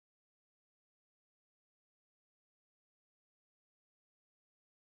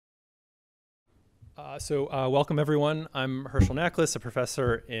Welcome everyone. I'm Herschel Naklis, a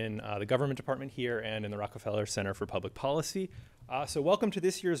professor in the government department here and in the Rockefeller Center for Public Policy. Welcome to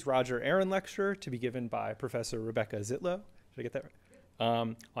this year's Roger Aaron lecture to be given by Professor Rebecca Zietlow, did I get that right?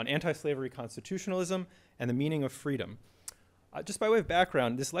 On anti-slavery constitutionalism and the meaning of freedom. Just by way of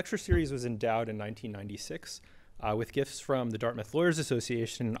background, this lecture series was endowed in 1996 with gifts from the Dartmouth Lawyers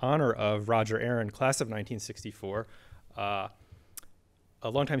Association in honor of Roger Aaron, class of 1964, a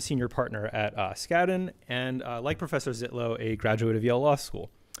longtime senior partner at Skadden, and like Professor Zietlow, a graduate of Yale Law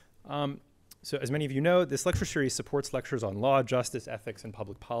School. So as many of you know, this lecture series supports lectures on law, justice, ethics, and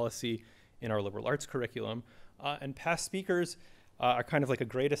public policy in our liberal arts curriculum. And past speakers are kind of like a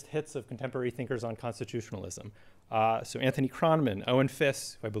greatest hits of contemporary thinkers on constitutionalism. So Anthony Kronman, Owen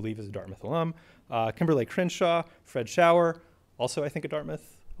Fiss, who I believe is a Dartmouth alum, Kimberly Crenshaw, Fred Schauer, also I think a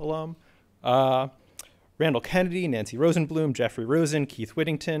Dartmouth alum, Randall Kennedy, Nancy Rosenblum, Jeffrey Rosen, Keith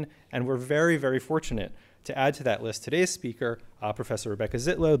Whittington, and we're very, very fortunate to add to that list today's speaker, Professor Rebecca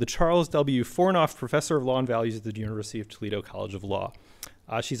Zietlow, the Charles W. Fornoff Professor of Law and Values at the University of Toledo College of Law.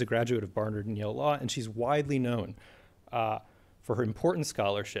 She's a graduate of Barnard and Yale Law, and she's widely known for her important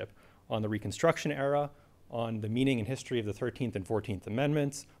scholarship on the Reconstruction era, on the meaning and history of the 13th and 14th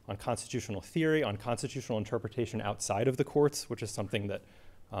Amendments, on constitutional theory, on constitutional interpretation outside of the courts, which is something that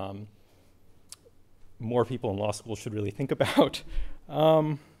more people in law school should really think about.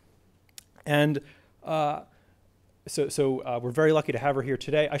 We're very lucky to have her here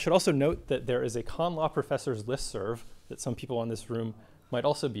today. I should also note that there is a con law professor's listserv that some people in this room might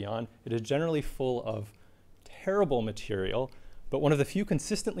also be on. It is generally full of terrible material, but one of the few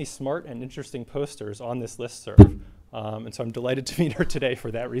consistently smart and interesting posters on this listserv, and so I'm delighted to meet her today for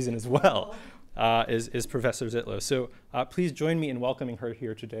that reason as well, is Professor Zietlow. So please join me in welcoming her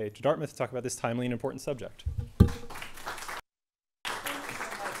here today to Dartmouth to talk about this timely and important subject.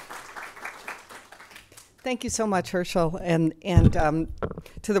 Thank you so much, Herschel, and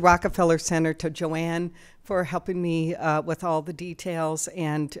to the Rockefeller Center, to Joanne for helping me with all the details,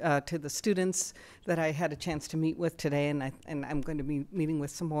 and to the students that I had a chance to meet with today, and I'm going to be meeting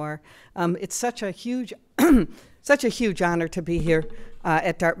with some more. It's such a huge, such a huge honor to be here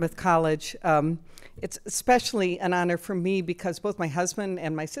at Dartmouth College. It's especially an honor for me because both my husband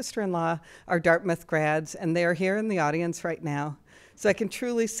and my sister-in-law are Dartmouth grads, and they're here in the audience right now. So I can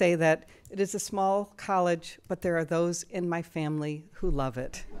truly say that it is a small college, but there are those in my family who love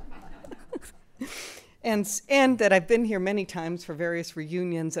it. and that I've been here many times for various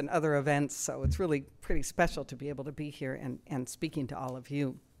reunions and other events, so it's really pretty special to be able to be here and speaking to all of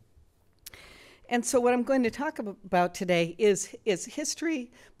you. And so what I'm going to talk about today is history,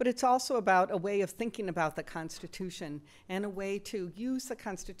 but it's also about a way of thinking about the Constitution and a way to use the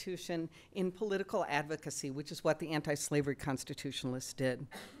Constitution in political advocacy, which is what the anti-slavery constitutionalists did.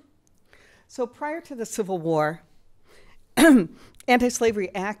 So prior to the Civil War, anti-slavery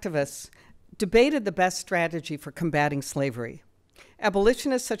activists debated the best strategy for combating slavery.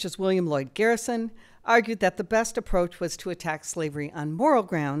 Abolitionists such as William Lloyd Garrison argued that the best approach was to attack slavery on moral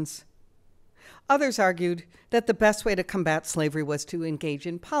grounds. Others argued that the best way to combat slavery was to engage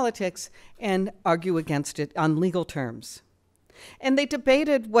in politics and argue against it on legal terms. And they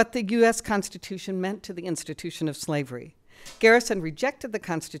debated what the U.S. Constitution meant to the institution of slavery. Garrison rejected the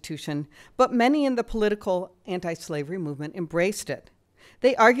Constitution, but many in the political anti-slavery movement embraced it.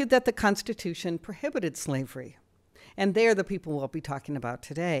 They argued that the Constitution prohibited slavery, and they are the people we'll be talking about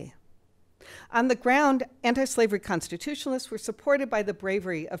today. On the ground, anti-slavery constitutionalists were supported by the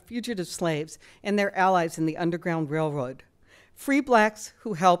bravery of fugitive slaves and their allies in the Underground Railroad, free blacks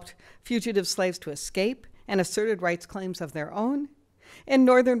who helped fugitive slaves to escape and asserted rights claims of their own, and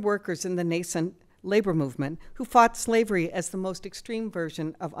Northern workers in the nascent labor movement who fought slavery as the most extreme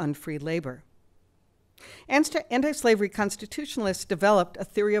version of unfree labor. Anti-slavery constitutionalists developed a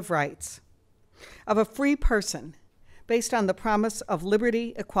theory of rights, of a free person, based on the promise of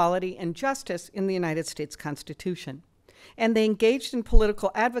liberty, equality, and justice in the United States Constitution. And they engaged in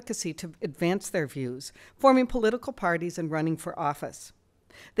political advocacy to advance their views, forming political parties and running for office.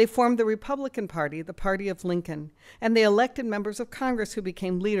 They formed the Republican Party, the Party of Lincoln, and they elected members of Congress who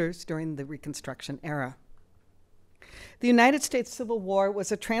became leaders during the Reconstruction era. The United States Civil War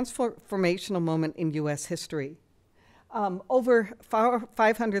was a transformational moment in U.S. history. Over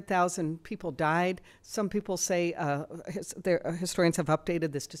 500,000 people died. Some people say, historians have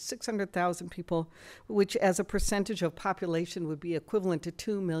updated this to 600,000 people, which as a percentage of population would be equivalent to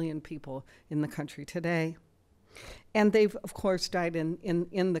 2 million people in the country today. And they've, of course, died in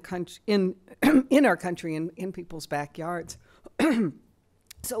our country, in people's backyards. So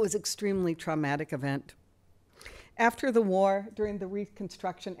it was an extremely traumatic event. After the war, during the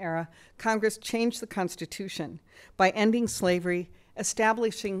Reconstruction era, Congress changed the Constitution by ending slavery,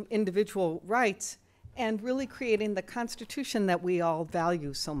 establishing individual rights, and really creating the Constitution that we all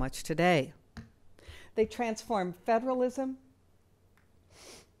value so much today. They transformed federalism,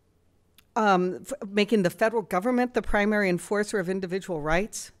 making the federal government the primary enforcer of individual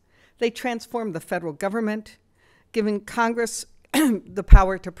rights. They transformed the federal government, giving Congress the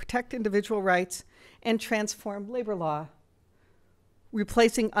power to protect individual rights, and transformed labor law,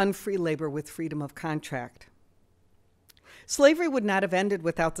 replacing unfree labor with freedom of contract. Slavery would not have ended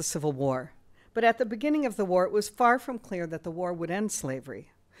without the Civil War, but at the beginning of the war, it was far from clear that the war would end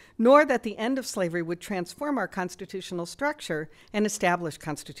slavery, nor that the end of slavery would transform our constitutional structure and establish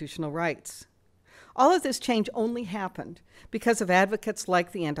constitutional rights. All of this change only happened because of advocates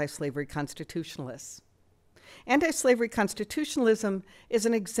like the anti-slavery constitutionalists. Anti-slavery constitutionalism is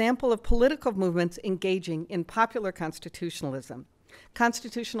an example of political movements engaging in popular constitutionalism,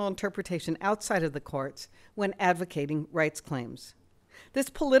 constitutional interpretation outside of the courts when advocating rights claims.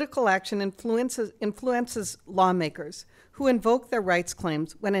 This political action influences lawmakers who invoke their rights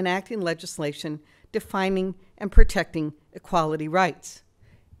claims when enacting legislation defining and protecting equality rights.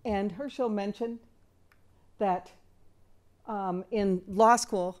 And Herschel mentioned that in law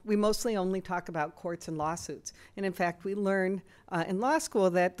school, we mostly only talk about courts and lawsuits. And in fact, we learn in law school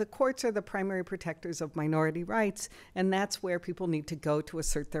that the courts are the primary protectors of minority rights, and that's where people need to go to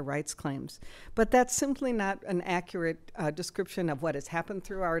assert their rights claims. But that's simply not an accurate description of what has happened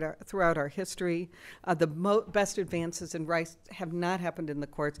throughout our history. The best advances in rights have not happened in the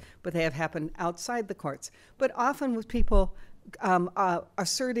courts, but they have happened outside the courts. But often with people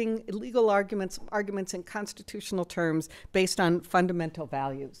asserting legal arguments in constitutional terms based on fundamental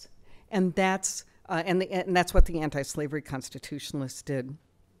values, and that's what the anti-slavery constitutionalists did.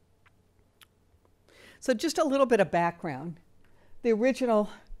 So, just a little bit of background: the original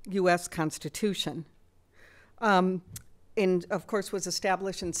U.S. Constitution, of course, was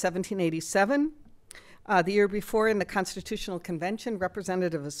established in 1787. The year before, in the Constitutional Convention,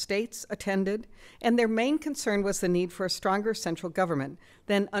 representatives of states attended, and their main concern was the need for a stronger central government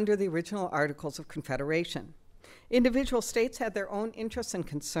than under the original Articles of Confederation. Individual states had their own interests and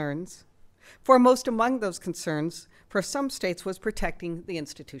concerns. Foremost among those concerns, for some states, was protecting the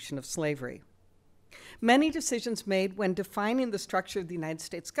institution of slavery. Many decisions made when defining the structure of the United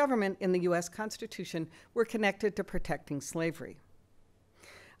States government in the U.S. Constitution were connected to protecting slavery.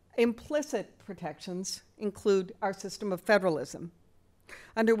 Implicit protections include our system of federalism,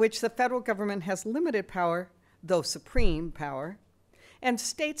 under which the federal government has limited power, though supreme power, and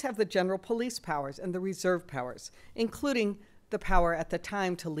states have the general police powers and the reserve powers, including the power at the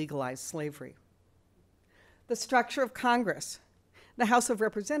time to legalize slavery. The structure of Congress. The House of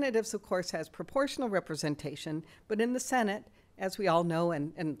Representatives, of course, has proportional representation, but in the Senate, as we all know,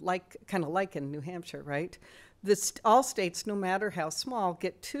 and kind of like in New Hampshire, right? All states, no matter how small,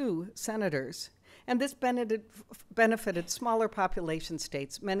 get 2 senators. And this benefited smaller population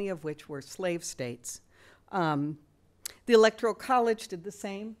states, many of which were slave states. The Electoral College did the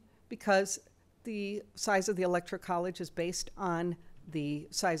same because the size of the Electoral College is based on the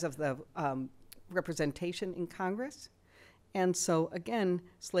size of the representation in Congress. And so, again,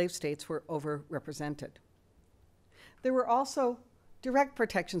 slave states were overrepresented. There were also direct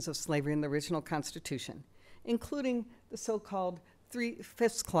protections of slavery in the original Constitution, including the so-called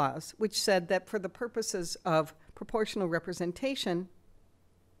 3/5 clause, which said that for the purposes of proportional representation,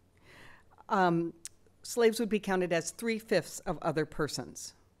 slaves would be counted as 3/5 of other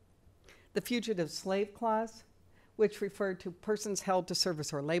persons. The Fugitive Slave Clause, which referred to persons held to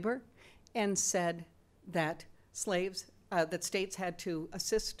service or labor, and said that that states had to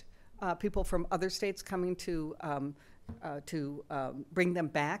assist people from other states coming to bring them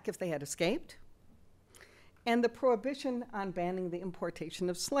back if they had escaped. And the prohibition on banning the importation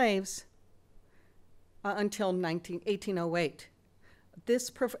of slaves until 1808.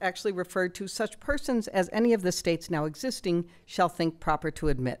 This actually referred to such persons as any of the states now existing shall think proper to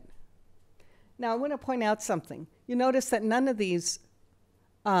admit. Now, I want to point out something. You notice that none of these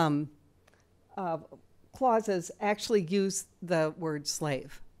clauses actually use the word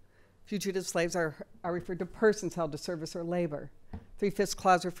slave. Fugitive slaves are referred to persons held to service or labor. 3/5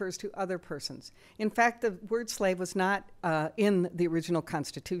 clause refers to other persons. In fact, the word slave was not in the original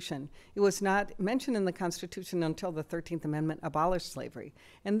Constitution. It was not mentioned in the Constitution until the 13th Amendment abolished slavery.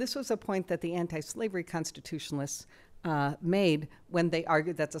 And this was a point that the anti-slavery constitutionalists made when they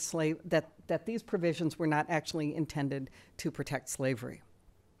argued that that these provisions were not actually intended to protect slavery.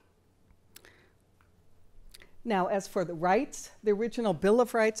 Now, as for the rights, the original Bill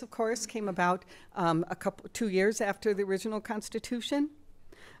of Rights, of course, came about 2 years after the original Constitution.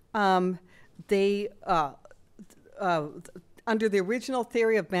 Under the original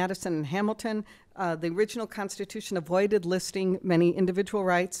theory of Madison and Hamilton, the original Constitution avoided listing many individual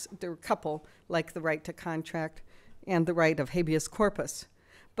rights. There were a couple, like the right to contract and the right of habeas corpus.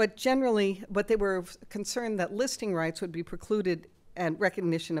 But generally, they were concerned that listing rights would be precluded and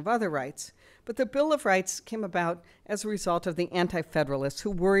recognition of other rights. But the Bill of Rights came about as a result of the Anti-Federalists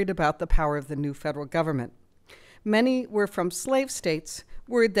who worried about the power of the new federal government. Many were from slave states,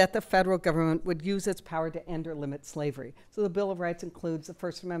 worried that the federal government would use its power to end or limit slavery. So the Bill of Rights includes the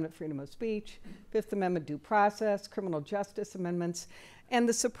First Amendment, freedom of speech, Fifth Amendment, due process, criminal justice amendments, and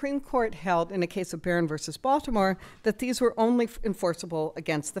the Supreme Court held, in a case of Barron versus Baltimore, that these were only enforceable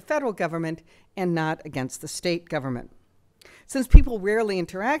against the federal government and not against the state government. Since people rarely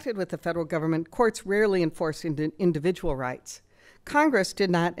interacted with the federal government, courts rarely enforced individual rights. Congress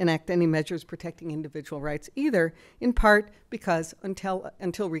did not enact any measures protecting individual rights either, in part because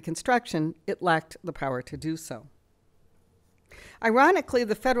until Reconstruction, it lacked the power to do so. Ironically,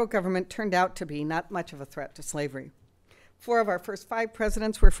 the federal government turned out to be not much of a threat to slavery. 4 of our first 5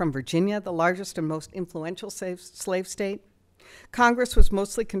 presidents were from Virginia, the largest and most influential slave state. Congress was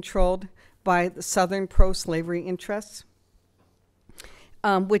mostly controlled by the Southern pro-slavery interests,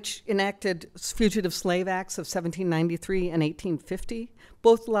 which enacted Fugitive Slave Acts of 1793 and 1850.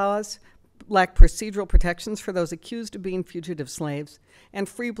 Both laws lacked procedural protections for those accused of being fugitive slaves, and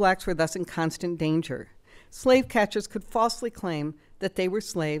free blacks were thus in constant danger. Slave catchers could falsely claim that they were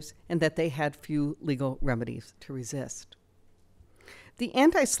slaves and that they had few legal remedies to resist. The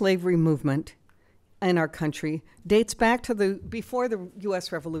anti-slavery movement in our country dates back to before the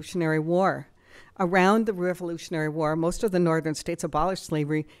U.S. Revolutionary War. Around the Revolutionary War, most of the northern states abolished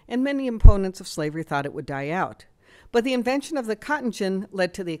slavery, and many opponents of slavery thought it would die out. But the invention of the cotton gin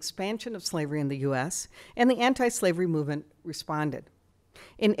led to the expansion of slavery in the U.S., and the anti-slavery movement responded.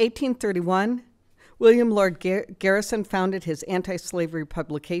 In 1831, William Lord Garrison founded his anti-slavery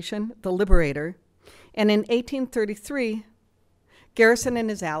publication, The Liberator, and in 1833, Garrison and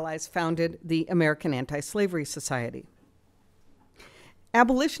his allies founded the American Anti-Slavery Society.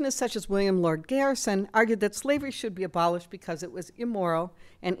 Abolitionists such as William Lord Garrison argued that slavery should be abolished because it was immoral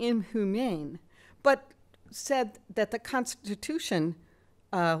and inhumane, but said that the Constitution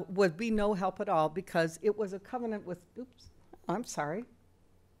would be no help at all because it was a covenant with,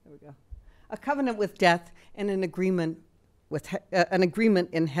 a covenant with death and an agreement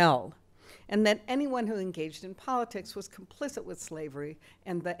in hell, and that anyone who engaged in politics was complicit with slavery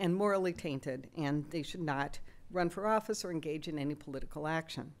and morally tainted, and they should not run for office or engage in any political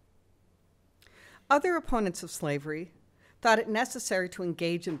action. Other opponents of slavery thought it necessary to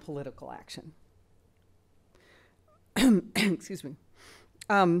engage in political action. Excuse me.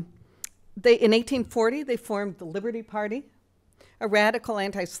 In 1840, they formed the Liberty Party, a radical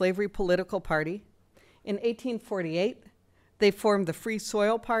anti-slavery political party. In 1848, they formed the Free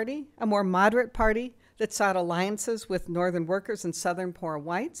Soil Party, a more moderate party that sought alliances with Northern workers and Southern poor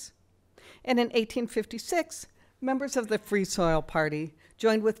whites. And in 1856, members of the Free Soil Party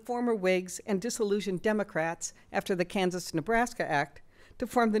joined with former Whigs and disillusioned Democrats after the Kansas-Nebraska Act to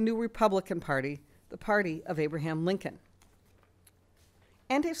form the new Republican Party, the party of Abraham Lincoln.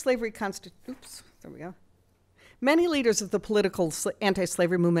 Many leaders of the political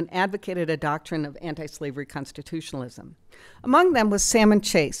anti-slavery movement advocated a doctrine of anti-slavery constitutionalism. Among them was Salmon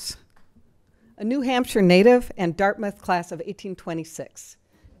Chase, a New Hampshire native and Dartmouth class of 1826.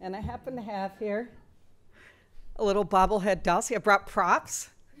 And I happen to have here a little bobblehead doll. See, I brought props.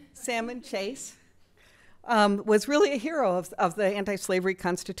 Salmon Chase was really a hero of the anti-slavery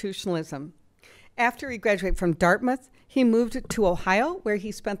constitutionalism. After he graduated from Dartmouth, he moved to Ohio, where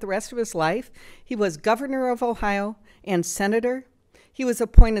he spent the rest of his life. He was governor of Ohio and senator. He was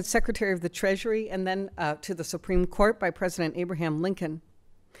appointed Secretary of the Treasury and then to the Supreme Court by President Abraham Lincoln.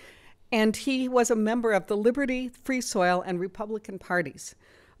 And he was a member of the Liberty, Free Soil, and Republican parties.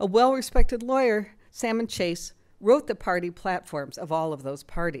 A well-respected lawyer, Salmon Chase, wrote the party platforms of all of those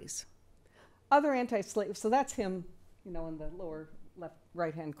parties. Other anti-slave, so that's him, in the lower left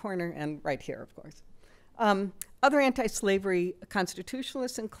right-hand corner and right here, of course. Other anti-slavery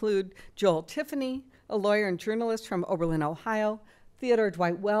constitutionalists include Joel Tiffany, a lawyer and journalist from Oberlin, Ohio, Theodore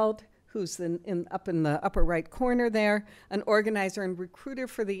Dwight Weld, who's up in the upper right corner there, an organizer and recruiter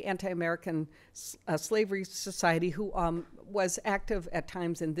for the Anti-American Slavery Society, who was active at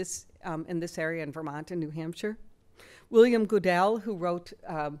times in this area in Vermont and New Hampshire. William Goodell, who wrote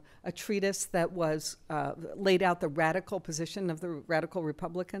a treatise that was laid out the radical position of the radical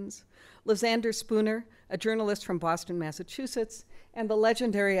Republicans, Lysander Spooner, a journalist from Boston, Massachusetts, and the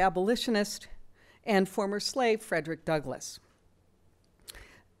legendary abolitionist and former slave Frederick Douglass,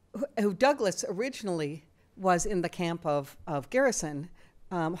 who Douglass originally was in the camp of Garrison,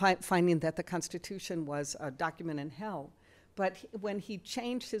 finding that the Constitution was a document in hell. But when he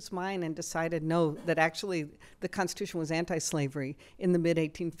changed his mind and decided, no, that actually the Constitution was anti-slavery in the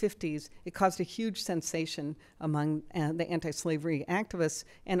mid-1850s, it caused a huge sensation among the anti-slavery activists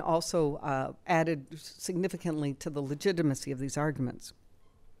and also added significantly to the legitimacy of these arguments.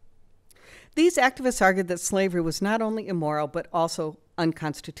 These activists argued that slavery was not only immoral, but also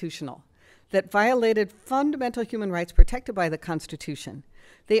unconstitutional, that violated fundamental human rights protected by the Constitution.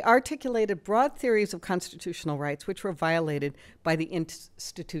 They articulated broad theories of constitutional rights which were violated by the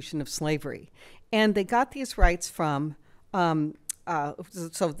institution of slavery. And they got these rights from, so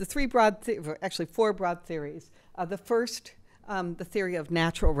the four broad theories. The first, the theory of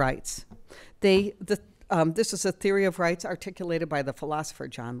natural rights. This is a theory of rights articulated by the philosopher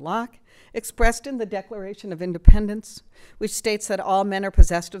John Locke, expressed in the Declaration of Independence, which states that all men are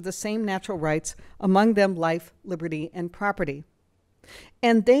possessed of the same natural rights, among them life, liberty, and property.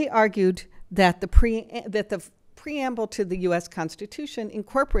 And they argued that the preamble to the U.S. Constitution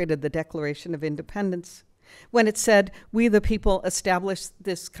incorporated the Declaration of Independence when it said, "We the people establish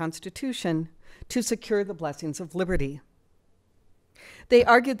this Constitution to secure the blessings of liberty." They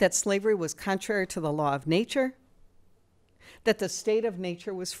argued that slavery was contrary to the law of nature, that the state of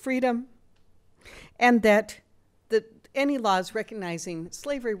nature was freedom, and that any laws recognizing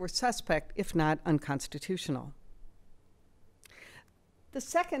slavery were suspect, if not unconstitutional. The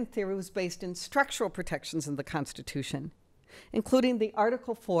second theory was based in structural protections in the Constitution, including the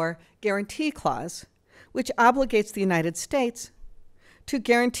Article 4 Guarantee Clause, which obligates the United States to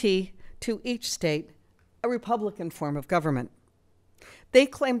guarantee to each state a republican form of government. They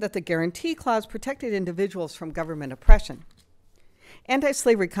claimed that the Guarantee Clause protected individuals from government oppression.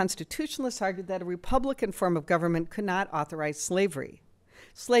 Anti-slavery constitutionalists argued that a republican form of government could not authorize slavery.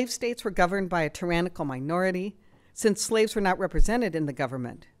 Slave states were governed by a tyrannical minority, since slaves were not represented in the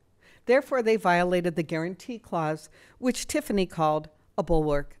government. Therefore, they violated the Guarantee Clause, which Tiffany called a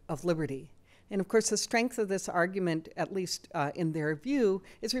bulwark of liberty. And of course, the strength of this argument, at least in their view,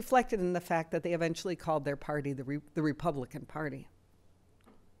 is reflected in the fact that they eventually called their party the Republican Party.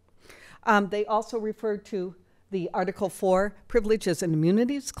 They also referred to the Article 4 Privileges and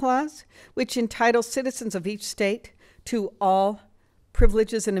Immunities Clause, which entitles citizens of each state to all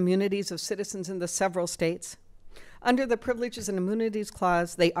privileges and immunities of citizens in the several states. Under the Privileges and Immunities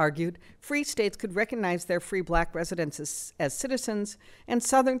Clause, they argued, free states could recognize their free black residents as citizens, and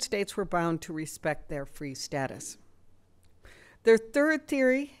southern states were bound to respect their free status. Their third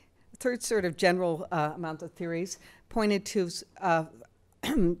sort of general amount of theories, pointed to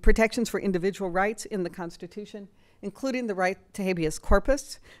protections for individual rights in the Constitution, including the right to habeas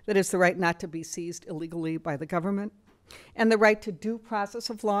corpus, that is the right not to be seized illegally by the government, and the right to due process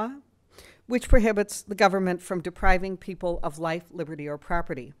of law, which prohibits the government from depriving people of life, liberty, or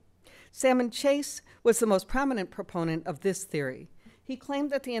property. Salmon Chase was the most prominent proponent of this theory. He claimed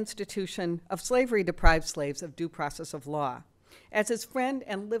that the institution of slavery deprived slaves of due process of law. As his friend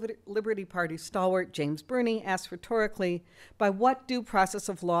and Liberty Party stalwart James Burney asked rhetorically, by what due process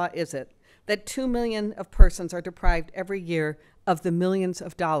of law is it that 2 million of persons are deprived every year of the millions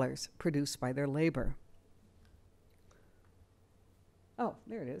of dollars produced by their labor? Oh,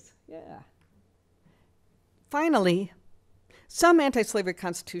 there it is. Yeah. Finally, some anti-slavery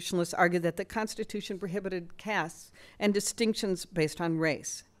constitutionalists argued that the Constitution prohibited castes and distinctions based on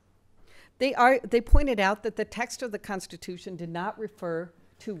race. They pointed out that the text of the Constitution did not refer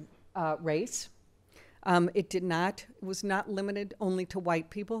to race. It was not limited only to white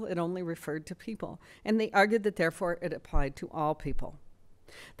people. It only referred to people. And they argued that therefore it applied to all people.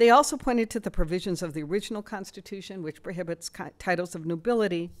 They also pointed to the provisions of the original Constitution, which prohibits titles of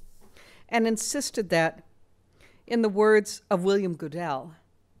nobility, and insisted that, in the words of William Goodell,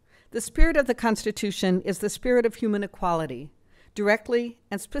 the spirit of the Constitution is the spirit of human equality, directly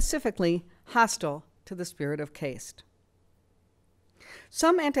and specifically hostile to the spirit of caste.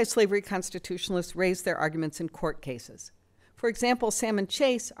 Some anti-slavery constitutionalists raised their arguments in court cases. For example, Salmon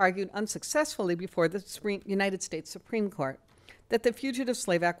Chase argued unsuccessfully before the United States Supreme Court that the Fugitive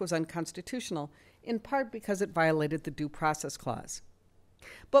Slave Act was unconstitutional, in part because it violated the Due Process Clause.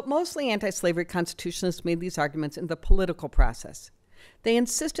 But mostly anti-slavery constitutionalists made these arguments in the political process. They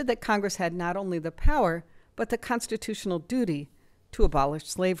insisted that Congress had not only the power, but the constitutional duty to abolish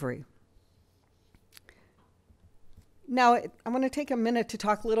slavery. Now, I want to take a minute to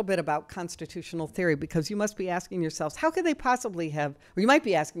talk a little bit about constitutional theory, because you must be asking yourselves, how could they possibly have, or you might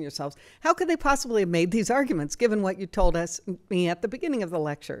be asking yourselves, how could they possibly have made these arguments, given what you told me at the beginning of the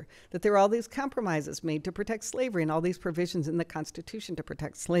lecture, that there are all these compromises made to protect slavery and all these provisions in the Constitution to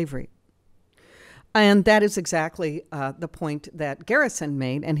protect slavery? And that is exactly the point that Garrison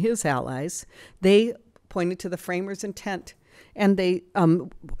made and his allies. They pointed to the framers' intent. And they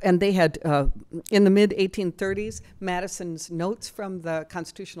had, in the mid-1830s, Madison's notes from the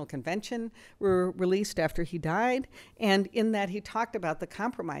Constitutional Convention were released after he died. And in that, he talked about the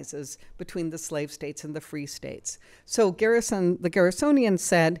compromises between the slave states and the free states. So the Garrisonian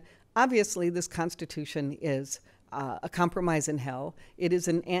said, obviously, this Constitution is a compromise in hell. It is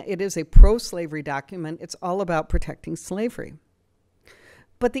a pro-slavery document. It's all about protecting slavery.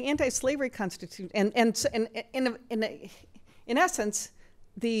 But the anti-slavery Constitution, in essence,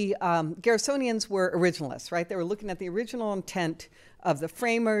 the Garrisonians were originalists, right? They were looking at the original intent of the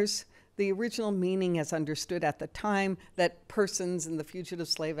framers, the original meaning as understood at the time, that persons in the Fugitive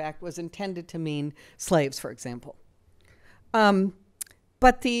Slave Act was intended to mean slaves, for example.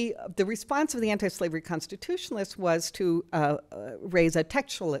 But the response of the anti-slavery constitutionalists was to raise a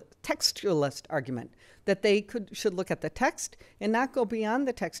textualist argument, that they should look at the text and not go beyond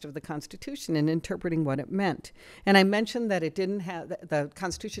the text of the Constitution in interpreting what it meant. And I mentioned that the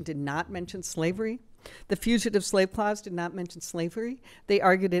Constitution did not mention slavery. The Fugitive Slave Clause did not mention slavery. They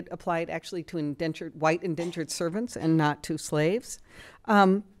argued it applied actually to white indentured servants and not to slaves.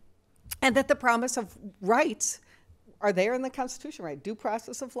 And that the promise of rights are there in the Constitution, right? Due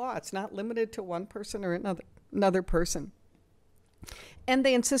process of law. It's not limited to one person or another person. And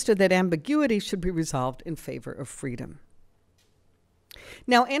they insisted that ambiguity should be resolved in favor of freedom.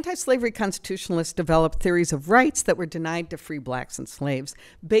 Now, anti-slavery constitutionalists developed theories of rights that were denied to free blacks and slaves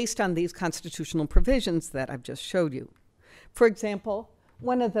based on these constitutional provisions that I've just showed you. For example,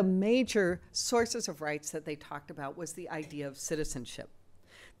 one of the major sources of rights that they talked about was the idea of citizenship.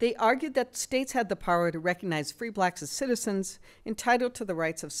 They argued that states had the power to recognize free blacks as citizens entitled to the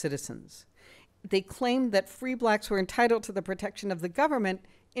rights of citizens. They claimed that free blacks were entitled to the protection of the government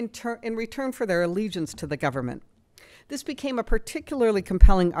in return for their allegiance to the government. This became a particularly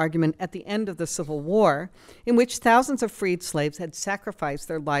compelling argument at the end of the Civil War, in which thousands of freed slaves had sacrificed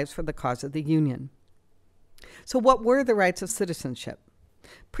their lives for the cause of the Union. So what were the rights of citizenship?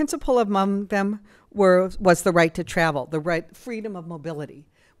 Principal among them was the right to travel, freedom of mobility,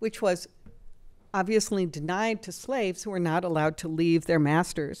 which was obviously denied to slaves who were not allowed to leave their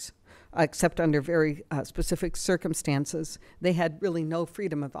masters, except under very specific circumstances. They had really no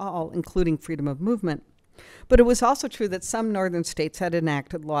freedom at all, including freedom of movement. But it was also true that some northern states had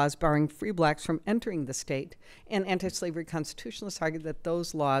enacted laws barring free blacks from entering the state, and anti-slavery constitutionalists argued that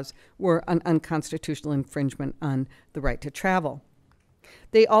those laws were an unconstitutional infringement on the right to travel.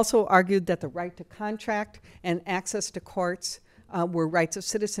 They also argued that the right to contract and access to courts were rights of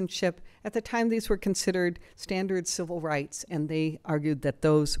citizenship. At the time, these were considered standard civil rights, and they argued that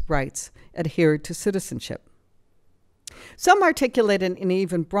those rights adhered to citizenship. Some articulated an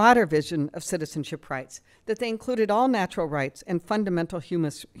even broader vision of citizenship rights, that they included all natural rights and fundamental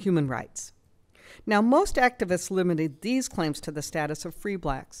human rights. Now, most activists limited these claims to the status of free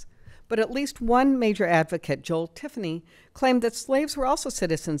blacks, but at least one major advocate, Joel Tiffany, claimed that slaves were also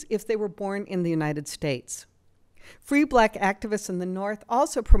citizens if they were born in the United States. Free black activists in the North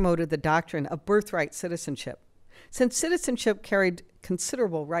also promoted the doctrine of birthright citizenship. Since citizenship carried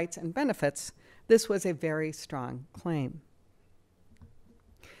considerable rights and benefits, this was a very strong claim.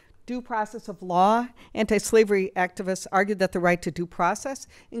 Due process of law. Anti-slavery activists argued that the right to due process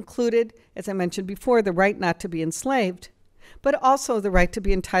included, as I mentioned before, the right not to be enslaved, but also the right to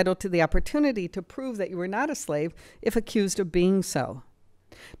be entitled to the opportunity to prove that you were not a slave if accused of being so.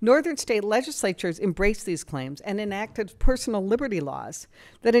 Northern state legislatures embraced these claims and enacted personal liberty laws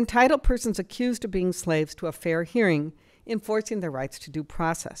that entitled persons accused of being slaves to a fair hearing, enforcing their rights to due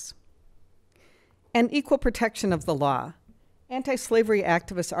process. And equal protection of the law. Anti-slavery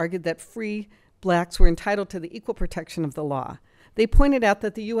activists argued that free blacks were entitled to the equal protection of the law. They pointed out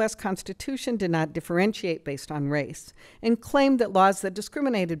that the U.S. Constitution did not differentiate based on race, and claimed that laws that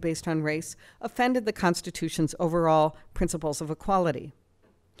discriminated based on race offended the Constitution's overall principles of equality.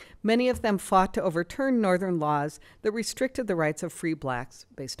 Many of them fought to overturn Northern laws that restricted the rights of free blacks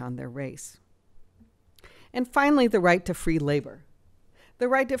based on their race. And finally, the right to free labor. The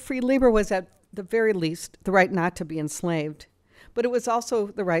right to free labor was at the very least the right not to be enslaved, but it was also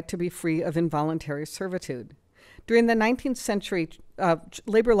the right to be free of involuntary servitude. During the 19th century,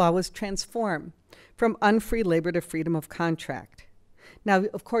 labor law was transformed from unfree labor to freedom of contract. Now,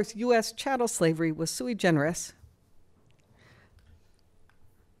 of course, U.S. chattel slavery was sui generis,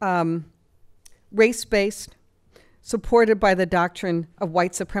 race-based, supported by the doctrine of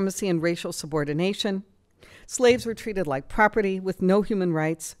white supremacy and racial subordination. Slaves were treated like property with no human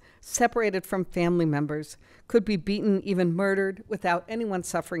rights, separated from family members, could be beaten, even murdered, without anyone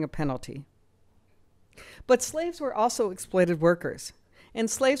suffering a penalty. But slaves were also exploited workers, and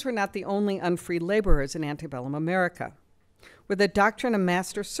slaves were not the only unfreed laborers in antebellum America, where the doctrine of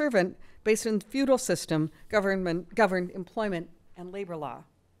master-servant, based on the feudal system, governed employment and labor law.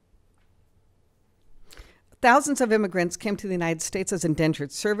 Thousands of immigrants came to the United States as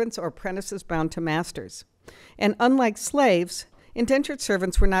indentured servants or apprentices bound to masters. And unlike slaves, indentured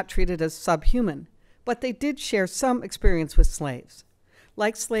servants were not treated as subhuman, but they did share some experience with slaves.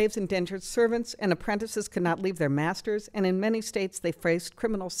 Like slaves, indentured servants and apprentices could not leave their masters, and in many states they faced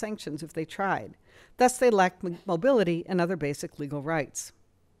criminal sanctions if they tried. Thus, they lacked mobility and other basic legal rights.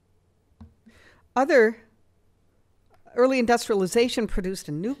 Early industrialization produced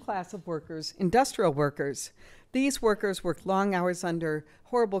a new class of workers, industrial workers. These workers worked long hours under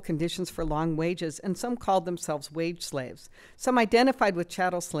horrible conditions for long wages, and some called themselves wage slaves. Some identified with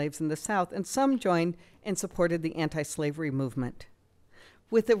chattel slaves in the South, and some joined and supported the anti-slavery movement.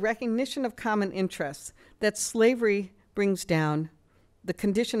 With the recognition of common interests that slavery brings down the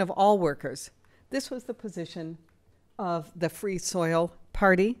condition of all workers, this was the position of the Free Soil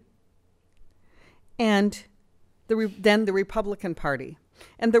Party and then the Republican Party.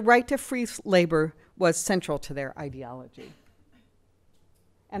 And the right to free labor was central to their ideology.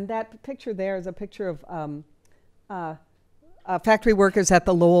 And that picture there is a picture of factory workers at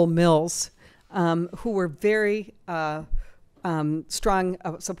the Lowell Mills who were very strong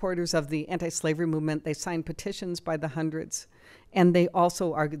supporters of the anti-slavery movement. They signed petitions by the hundreds. And they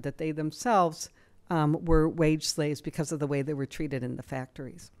also argued that they themselves were wage slaves because of the way they were treated in the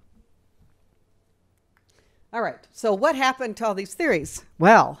factories. All right, so what happened to all these theories?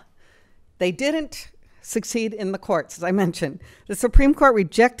 Well, they didn't succeed in the courts, as I mentioned. The Supreme Court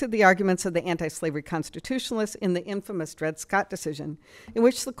rejected the arguments of the anti-slavery constitutionalists in the infamous Dred Scott decision, in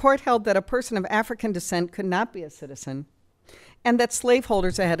which the court held that a person of African descent could not be a citizen, and that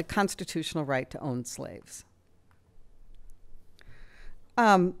slaveholders had a constitutional right to own slaves.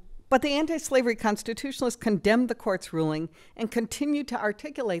 But the anti-slavery constitutionalists condemned the court's ruling and continued to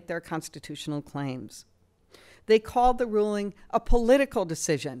articulate their constitutional claims. They called the ruling a political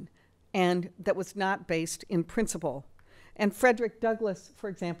decision and that was not based in principle. And Frederick Douglass, for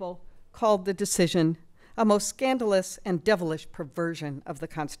example, called the decision a most scandalous and devilish perversion of the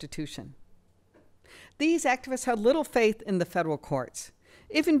Constitution. These activists had little faith in the federal courts.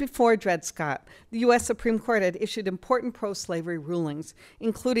 Even before Dred Scott, the U.S. Supreme Court had issued important pro-slavery rulings,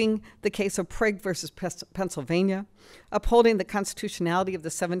 including the case of Prague versus Pennsylvania, upholding the constitutionality of the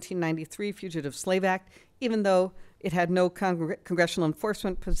 1793 Fugitive Slave Act, even though it had no congressional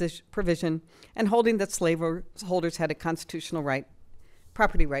enforcement provision, and holding that slaveholders had a constitutional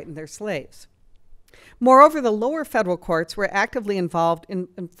property right in their slaves. Moreover, the lower federal courts were actively involved in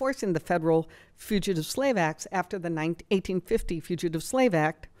enforcing the federal Fugitive Slave Acts after the 1850 Fugitive Slave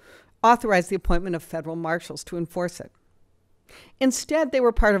Act authorized the appointment of federal marshals to enforce it. Instead, they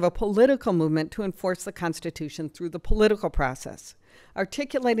were part of a political movement to enforce the Constitution through the political process.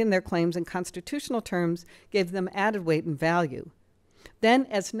 Articulating their claims in constitutional terms gave them added weight and value. Then,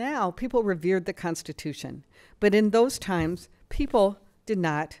 as now, people revered the Constitution. But in those times, people did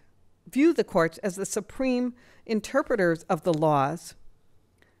not view the courts as the supreme interpreters of the laws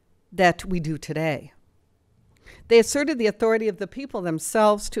that we do today. They asserted the authority of the people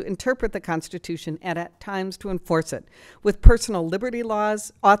themselves to interpret the Constitution and at times to enforce it, with personal liberty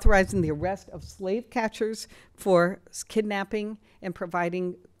laws authorizing the arrest of slave catchers for kidnapping and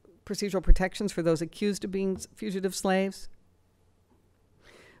providing procedural protections for those accused of being fugitive slaves,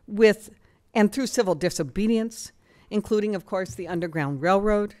 and through civil disobedience, including, of course, the Underground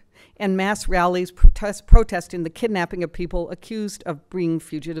Railroad, and mass rallies protesting the kidnapping of people accused of being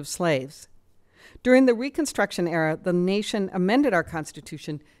fugitive slaves. During the Reconstruction era, the nation amended our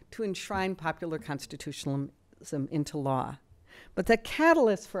Constitution to enshrine popular constitutionalism into law. But the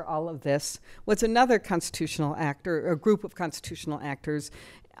catalyst for all of this was another constitutional actor, a group of constitutional actors,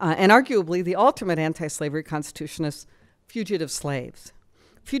 and arguably the ultimate anti-slavery constitutionalists, fugitive slaves.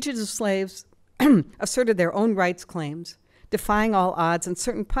 Fugitive slaves asserted their own rights claims, defying all odds and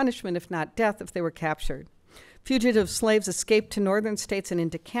certain punishment, if not death, if they were captured. Fugitive slaves escaped to northern states and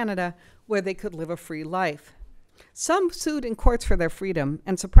into Canada, where they could live a free life. Some sued in courts for their freedom,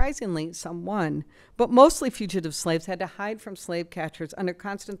 and surprisingly, some won, but mostly fugitive slaves had to hide from slave catchers under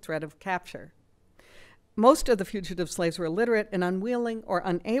constant threat of capture. Most of the fugitive slaves were illiterate and unwilling or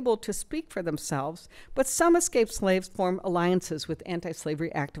unable to speak for themselves, but some escaped slaves formed alliances with anti-slavery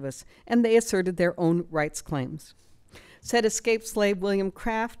activists, and they asserted their own rights claims. Said escaped slave William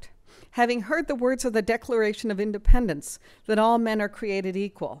Craft, having heard the words of the Declaration of Independence, that all men are created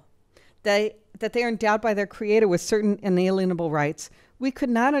equal, that they are endowed by their Creator with certain inalienable rights, we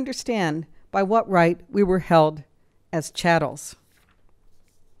could not understand by what right we were held as chattels.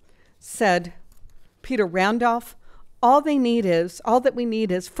 Said Peter Randolph, all that we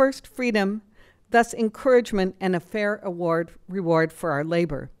need is first freedom, thus encouragement and a fair reward for our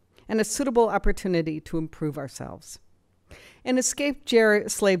labor, and a suitable opportunity to improve ourselves. And escaped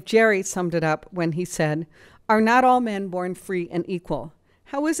slave Jerry summed it up when he said, "Are not all men born free and equal?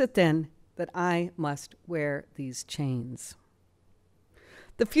 How is it then that I must wear these chains?"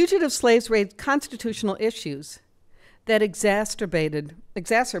 The fugitive slaves raised constitutional issues that exacerbated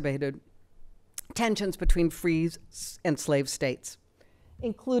tensions between free and slave states,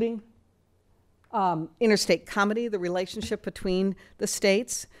 including interstate comity, the relationship between the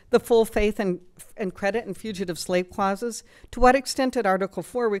states, the full faith and credit in fugitive slave clauses. To what extent did Article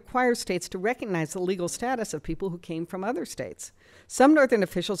 4 require states to recognize the legal status of people who came from other states? Some Northern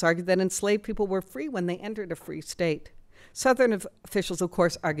officials argued that enslaved people were free when they entered a free state. Southern officials, of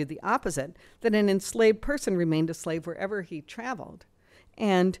course, argued the opposite, that an enslaved person remained a slave wherever he traveled.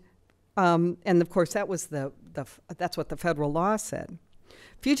 And of course, that was that's what the federal law said.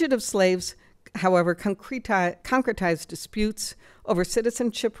 Fugitive slaves, however, concretized disputes over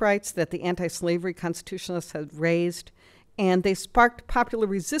citizenship rights that the anti-slavery constitutionalists had raised, and they sparked popular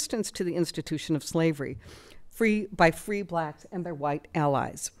resistance to the institution of slavery by free blacks and their white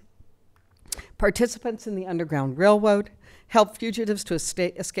allies. Participants in the Underground Railroad helped fugitives to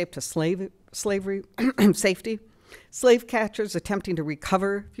escape to slavery safety. Slave catchers attempting to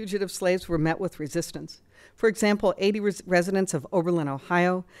recover fugitive slaves were met with resistance. For example, 80 residents of Oberlin,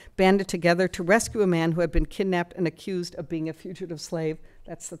 Ohio, banded together to rescue a man who had been kidnapped and accused of being a fugitive slave.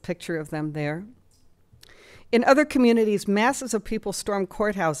 That's the picture of them there. In other communities, masses of people stormed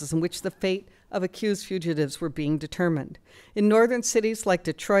courthouses in which the fate of accused fugitives were being determined. In northern cities like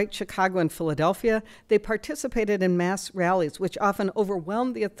Detroit, Chicago, and Philadelphia, they participated in mass rallies, which often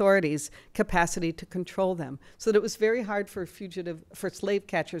overwhelmed the authorities' capacity to control them. So that it was very hard for slave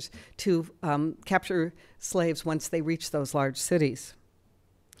catchers to capture slaves once they reached those large cities.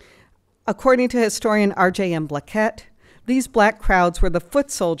 According to historian R.J.M. Blackett, these black crowds were the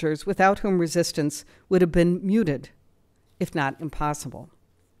foot soldiers without whom resistance would have been muted, if not impossible.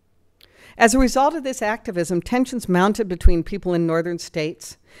 As a result of this activism, tensions mounted between people in northern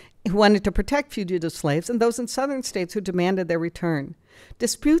states who wanted to protect fugitive slaves and those in southern states who demanded their return.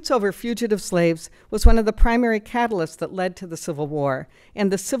 Disputes over fugitive slaves was one of the primary catalysts that led to the Civil War,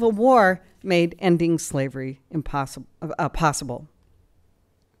 and the Civil War made ending slavery possible.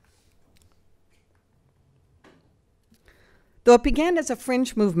 Though it began as a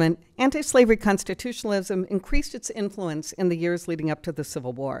fringe movement, anti-slavery constitutionalism increased its influence in the years leading up to the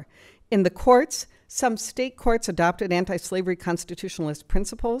Civil War. In the courts, some state courts adopted anti-slavery constitutionalist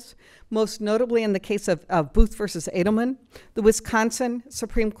principles, most notably in the case of Booth versus Edelman. The Wisconsin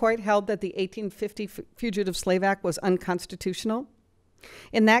Supreme Court held that the 1850 Fugitive Slave Act was unconstitutional.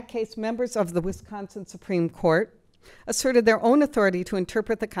 In that case, members of the Wisconsin Supreme Court asserted their own authority to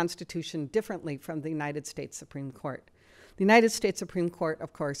interpret the Constitution differently from the United States Supreme Court. The United States Supreme Court,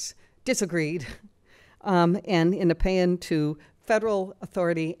 of course, disagreed, and in a paean to federal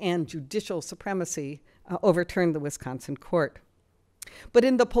authority and judicial supremacy, overturned the Wisconsin court. But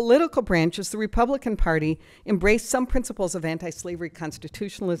in the political branches, the Republican Party embraced some principles of anti-slavery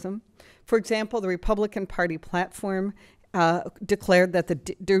constitutionalism. For example, the Republican Party platform declared that the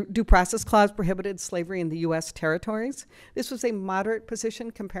Due Process Clause prohibited slavery in the U.S. territories. This was a moderate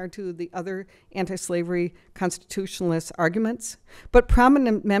position compared to the other anti-slavery constitutionalist arguments, but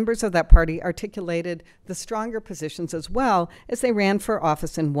prominent members of that party articulated the stronger positions as well as they ran for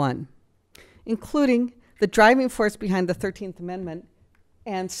office and won, including the driving force behind the 13th Amendment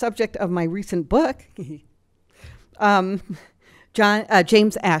and subject of my recent book,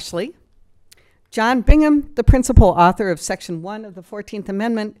 James Ashley, John Bingham, the principal author of Section 1 of the 14th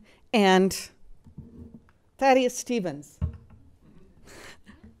Amendment, and Thaddeus Stevens,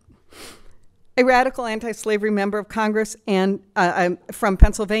 a radical anti-slavery member of Congress and from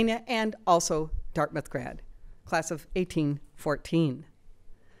Pennsylvania, and also Dartmouth grad, class of 1814.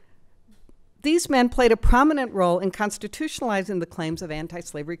 These men played a prominent role in constitutionalizing the claims of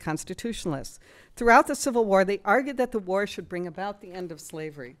anti-slavery constitutionalists. Throughout the Civil War, they argued that the war should bring about the end of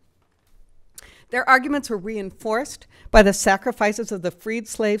slavery. Their arguments were reinforced by the sacrifices of the freed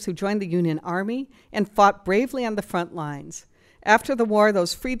slaves who joined the Union Army and fought bravely on the front lines. After the war,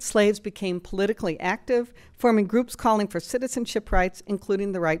 those freed slaves became politically active, forming groups calling for citizenship rights,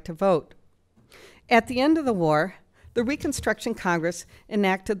 including the right to vote. At the end of the war, the Reconstruction Congress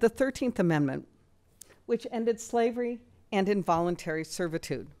enacted the 13th Amendment, which ended slavery and involuntary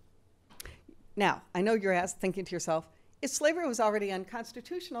servitude. Now, I know you're thinking to yourself, if slavery was already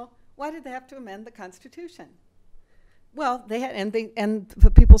unconstitutional, why did they have to amend the Constitution? Well, they had, and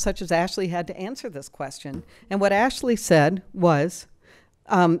the people such as Ashley had to answer this question. And what Ashley said was,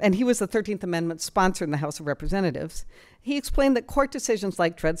 and he was the 13th Amendment sponsor in the House of Representatives, he explained that court decisions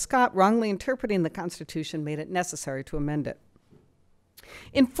like Dred Scott wrongly interpreting the Constitution made it necessary to amend it.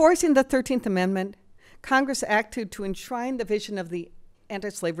 Enforcing the 13th Amendment, Congress acted to enshrine the vision of the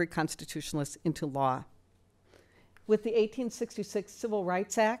anti-slavery constitutionalists into law. With the 1866 Civil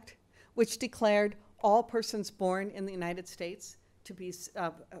Rights Act, which declared all persons born in the United States to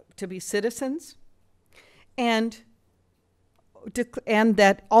be citizens, and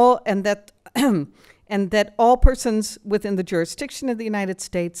that all persons within the jurisdiction of the United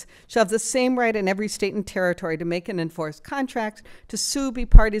States shall have the same right in every state and territory to make and enforce contracts, to sue, be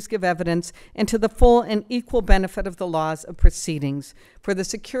parties, give evidence, and to the full and equal benefit of the laws of proceedings for the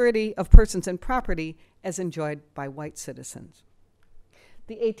security of persons and property as enjoyed by white citizens.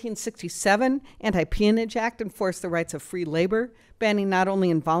 The 1867 Anti-Peonage Act enforced the rights of free labor, banning not only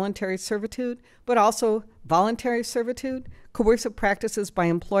involuntary servitude, but also voluntary servitude, coercive practices by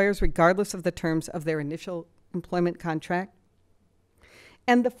employers regardless of the terms of their initial employment contract.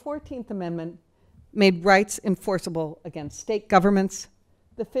 And the 14th Amendment made rights enforceable against state governments.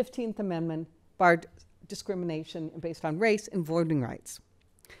 The 15th Amendment barred discrimination based on race in voting rights.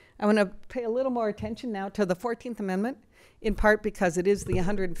 I want to pay a little more attention now to the 14th Amendment, in part because it is the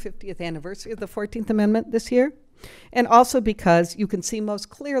 150th anniversary of the 14th Amendment this year, and also because you can see most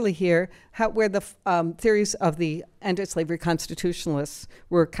clearly here where the theories of the anti-slavery constitutionalists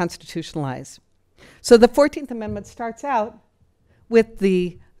were constitutionalized. So the 14th Amendment starts out with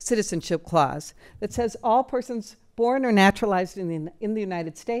the citizenship clause that says all persons born or naturalized in the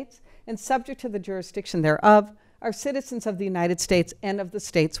United States and subject to the jurisdiction thereof are citizens of the United States and of the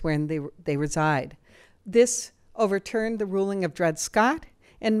states wherein they reside. This overturned the ruling of Dred Scott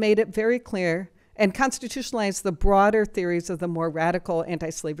and made it very clear and constitutionalized the broader theories of the more radical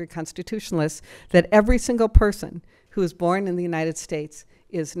anti-slavery constitutionalists that every single person who is born in the United States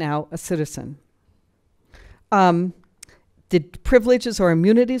is now a citizen. The Privileges or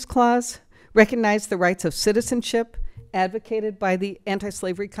Immunities Clause recognized the rights of citizenship advocated by the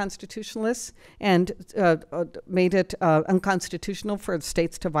anti-slavery constitutionalists and made it unconstitutional for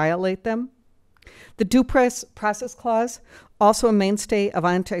states to violate them. The Due Process Clause, also a mainstay of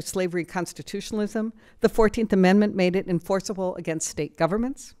anti-slavery constitutionalism, the 14th Amendment made it enforceable against state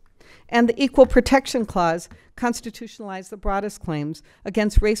governments. And the Equal Protection Clause constitutionalized the broadest claims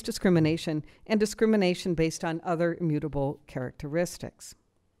against race discrimination and discrimination based on other immutable characteristics.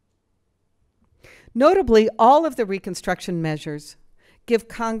 Notably, all of the Reconstruction measures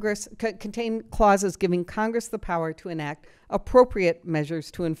contain clauses giving Congress the power to enact appropriate measures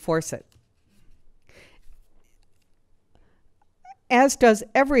to enforce it. As does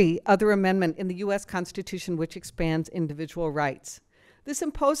every other amendment in the U.S. Constitution which expands individual rights. This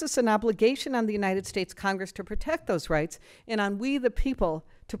imposes an obligation on the United States Congress to protect those rights and on we, the people,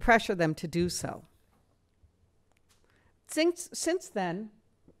 to pressure them to do so. Since then,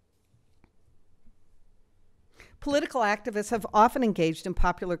 political activists have often engaged in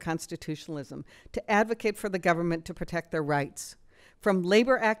popular constitutionalism to advocate for the government to protect their rights. From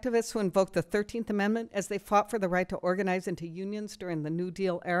labor activists who invoked the 13th Amendment as they fought for the right to organize into unions during the New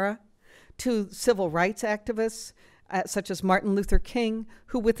Deal era, to civil rights activists such as Martin Luther King,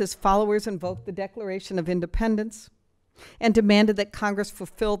 who with his followers invoked the Declaration of Independence and demanded that Congress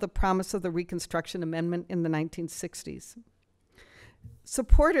fulfill the promise of the Reconstruction Amendment in the 1960s.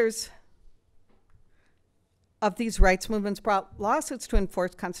 Supporters of these rights movements brought lawsuits to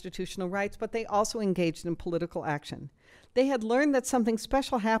enforce constitutional rights, but they also engaged in political action. They had learned that something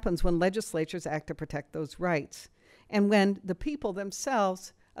special happens when legislatures act to protect those rights and when the people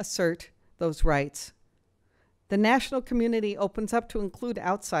themselves assert those rights. The national community opens up to include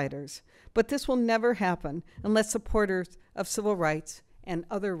outsiders, but this will never happen unless supporters of civil rights and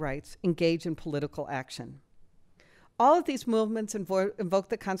other rights engage in political action. All of these movements invoke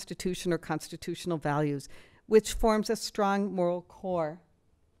the Constitution or constitutional values, which forms a strong moral core.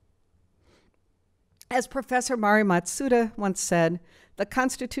 As Professor Mari Matsuda once said, the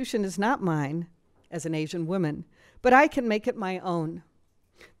Constitution is not mine as an Asian woman, but I can make it my own.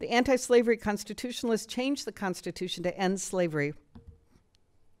 The anti-slavery constitutionalists changed the Constitution to end slavery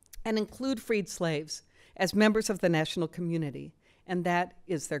and include freed slaves as members of the national community, and that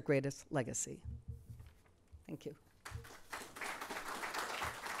is their greatest legacy. Thank you.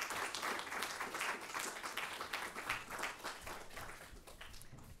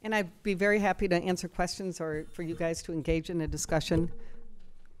 And I'd be very happy to answer questions or for you guys to engage in a discussion.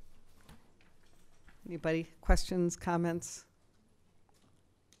 Anybody? Questions, comments?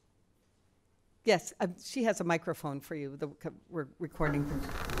 Yes, she has a microphone for you. We're recording.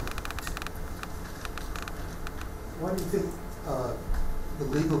 Why do you think the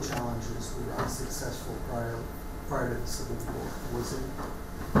legal challenges were unsuccessful prior to the Civil War? Was it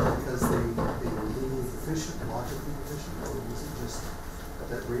because they were legally deficient, logically deficient, or was it just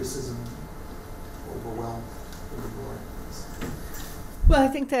that racism overwhelmed the legal arguments? Well, I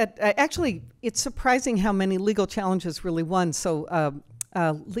think that actually it's surprising how many legal challenges really won. So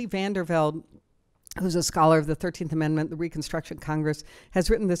Lee Vandervelde, who's a scholar of the 13th Amendment, the Reconstruction Congress, has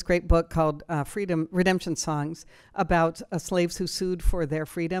written this great book called Redemption Songs about slaves who sued for their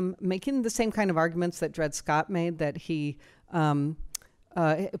freedom, making the same kind of arguments that Dred Scott made, that he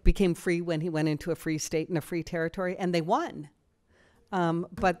became free when he went into a free state and a free territory, and they won.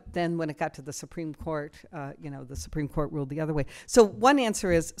 But then when it got to the Supreme Court, the Supreme Court ruled the other way. So one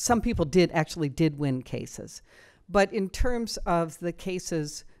answer is some people did win cases. But in terms of the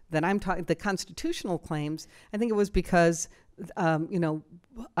cases that I'm talking, the constitutional claims, I think it was because,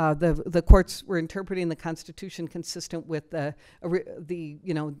 the courts were interpreting the Constitution consistent with the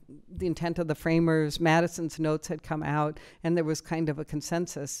intent of the framers. Madison's notes had come out, and there was kind of a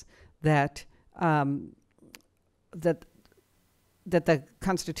consensus that that the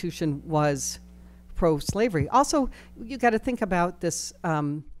Constitution was pro-slavery. Also, you got to think about this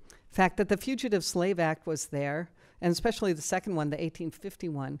fact that the Fugitive Slave Act was there, and especially the second one, the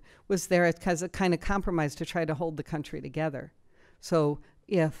 1851, was there as a kind of compromise to try to hold the country together. So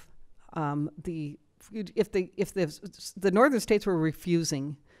if the northern states were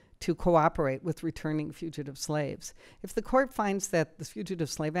refusing to cooperate with returning fugitive slaves, if the court finds that the Fugitive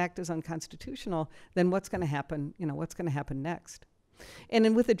Slave Act is unconstitutional, then what's going to happen? What's going to happen next? And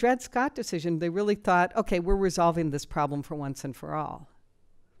then with the Dred Scott decision, they really thought, okay, we're resolving this problem for once and for all.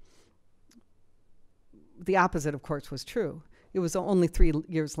 The opposite, of course, was true. It was only 3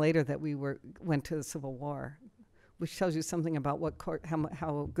 years later that we went to the Civil War, which tells you something about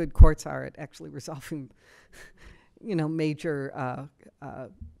how good courts are at actually resolving, major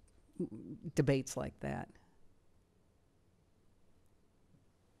debates like that.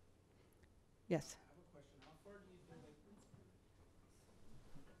 Yes.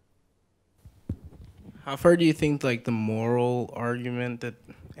 How far do you think the moral argument that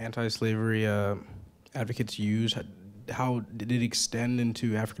anti-slavery advocates use, how did it extend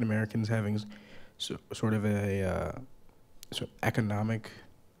into African Americans having sort of a economic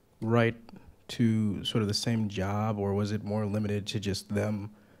right to sort of the same job, or was it more limited to just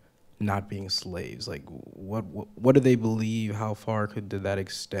them not being slaves? What do they believe? How far did that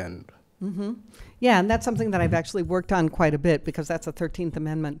extend? Mm-hmm. Yeah, and that's something that I've actually worked on quite a bit, because that's a 13th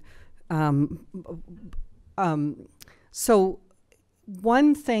Amendment. So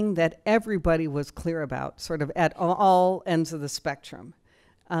one thing that everybody was clear about, sort of at all ends of the spectrum,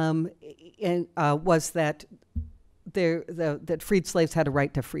 was that that freed slaves had a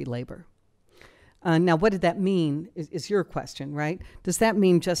right to free labor. Now, what did that mean is your question, right? Does that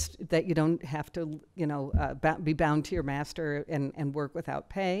mean just that you don't have to, be bound to your master and work without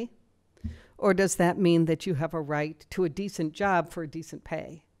pay? Or does that mean that you have a right to a decent job for a decent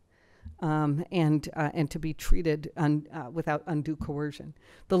pay? And to be treated without undue coercion.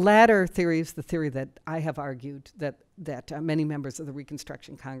 The latter theory is the theory that I have argued that many members of the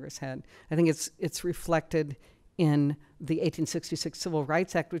Reconstruction Congress had. I think it's reflected in the 1866 Civil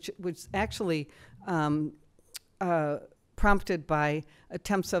Rights Act, which was actually prompted by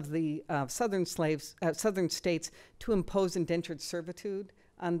attempts of the southern states to impose indentured servitude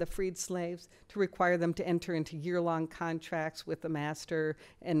on the freed slaves, to require them to enter into year-long contracts with the master,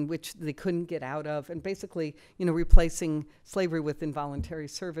 in which they couldn't get out of, and basically, replacing slavery with involuntary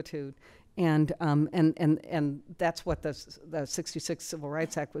servitude. And that's what the 66 Civil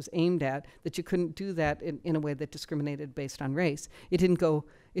Rights Act was aimed at, that you couldn't do that in a way that discriminated based on race. It didn't go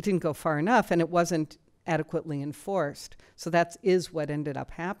far enough, and it wasn't adequately enforced. So that is what ended up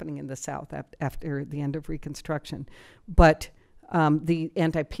happening in the South after the end of Reconstruction. But The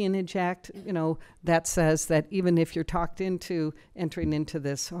Anti-Peonage Act, that says that even if you're talked into entering into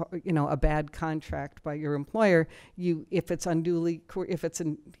this, a bad contract by your employer, if it's unduly, if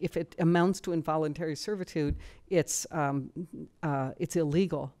it amounts to involuntary servitude, it's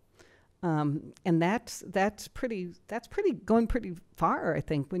illegal. And that's going pretty far, I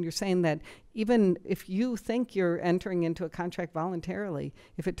think, when you're saying that even if you think you're entering into a contract voluntarily,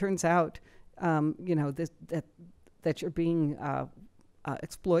 if it turns out, that you're being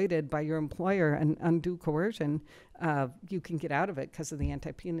exploited by your employer and undue coercion, you can get out of it because of the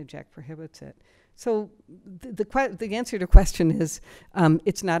Anti-Peonage Act prohibits it. So the answer to your question is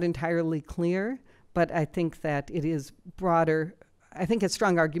it's not entirely clear, but I think that it is broader. I think a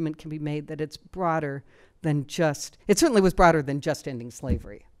strong argument can be made that it's broader than just, it certainly was broader than just ending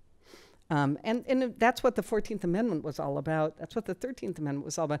slavery. And that's what the 14th Amendment was all about. That's what the 13th Amendment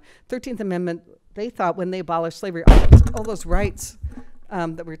was all about. 13th Amendment, they thought when they abolished slavery, all those rights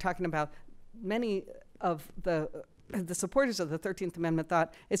that we were talking about, many of the supporters of the 13th Amendment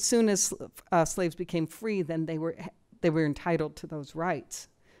thought as soon as slaves became free, then they were entitled to those rights,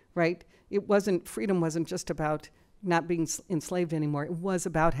 right? Freedom wasn't just about not being enslaved anymore. It was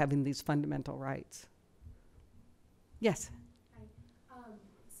about having these fundamental rights. Yes?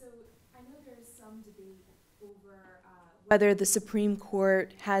 So I know there's some debate over whether the Supreme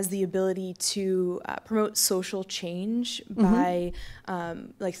Court has the ability to promote social change by,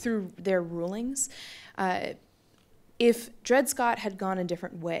 through their rulings. If Dred Scott had gone a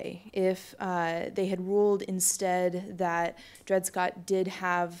different way, if they had ruled instead that Dred Scott did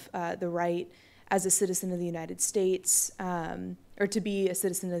have the right as a citizen of the United States, or to be a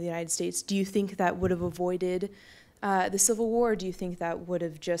citizen of the United States, do you think that would have avoided the Civil War? Do you think that would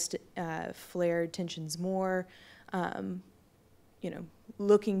have just flared tensions more?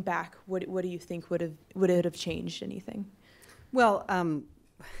 Looking back, what do you think would it have changed anything? Well,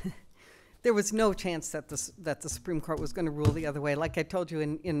 there was no chance that the Supreme Court was going to rule the other way. Like I told you,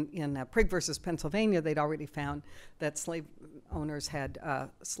 in Prigg versus Pennsylvania, they'd already found that slave owners had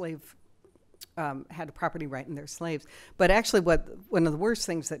had a property right in their slaves. But actually one of the worst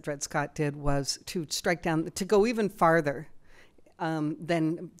things that Dred Scott did was to strike down, to go even farther,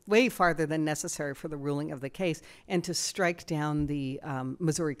 way farther than necessary for the ruling of the case, and to strike down the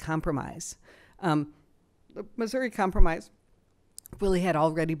Missouri Compromise. The Missouri Compromise really had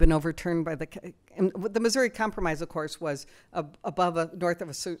already been overturned by and the Missouri Compromise, of course, was north of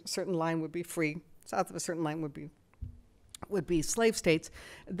a certain line would be free, south of a certain line would be slave states.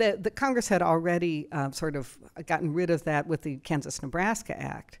 The Congress had already sort of gotten rid of that with the Kansas-Nebraska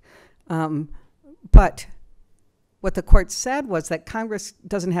Act. But what the court said was that Congress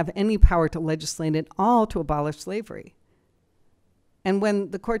doesn't have any power to legislate at all to abolish slavery. And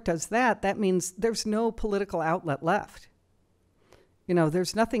when the court does that, that means there's no political outlet left.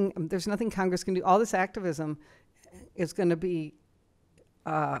 There's nothing Congress can do. All this activism is going to be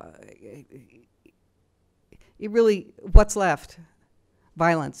what's left?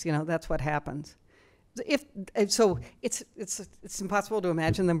 Violence. That's what happens. So it's impossible to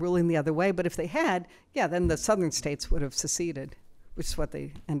imagine them ruling the other way. But if they had, then the southern states would have seceded, which is what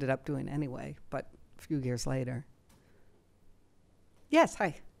they ended up doing anyway. But a few years later. Yes.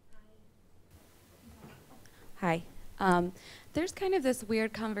 Hi. Hi. There's kind of this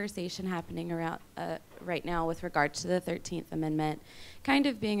weird conversation happening around right now with regard to the 13th Amendment, kind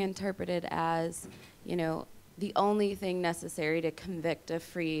of being interpreted as, the only thing necessary to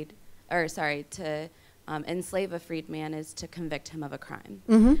enslave a freed man is to convict him of a crime.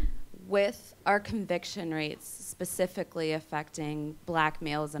 Mm-hmm. With our conviction rates specifically affecting black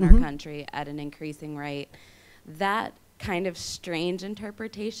males in our country at an increasing rate, that kind of strange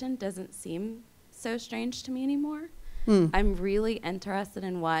interpretation doesn't seem so strange to me anymore. I'm really interested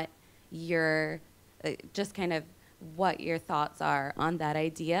in what your thoughts are on that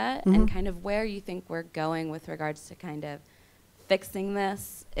idea and kind of where you think we're going with regards to kind of fixing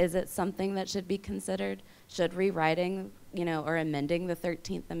this. Is it something that should be considered? Should rewriting, or amending the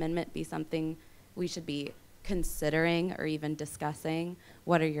 13th Amendment be something we should be considering or even discussing?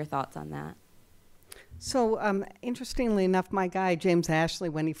 What are your thoughts on that? So interestingly enough, my guy, James Ashley,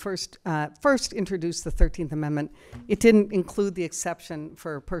 when he first introduced the 13th Amendment, it didn't include the exception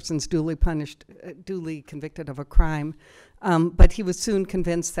for persons duly convicted of a crime. But he was soon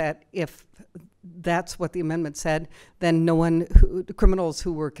convinced that if that's what the amendment said, then criminals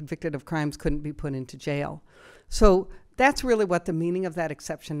who were convicted of crimes couldn't be put into jail. So that's really what the meaning of that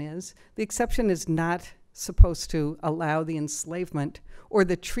exception is. The exception is not supposed to allow the enslavement or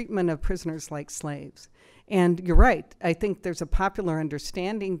the treatment of prisoners like slaves. And you're right. I think there's a popular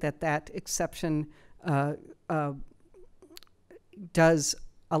understanding that exception does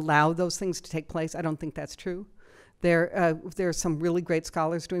allow those things to take place. I don't think that's true. There are some really great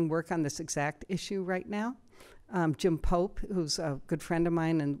scholars doing work on this exact issue right now. Jim Pope, who's a good friend of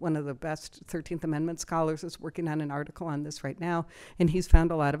mine and one of the best 13th Amendment scholars, is working on an article on this right now, and he's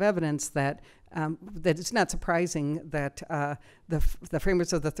found a lot of evidence that that it's not surprising that the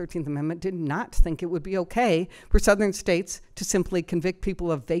framers of the 13th Amendment did not think it would be okay for southern states to simply convict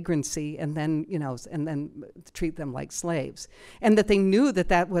people of vagrancy and then, and then treat them like slaves, and that they knew that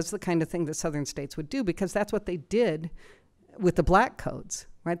that was the kind of thing that southern states would do, because that's what they did with the black codes,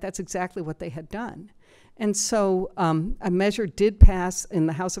 right? That's exactly what they had done. And so a measure did pass in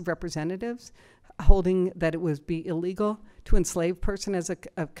the House of Representatives holding that it would be illegal to enslave a person as a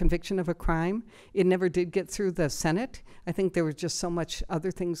conviction of a crime. It never did get through the Senate. I think there was just so much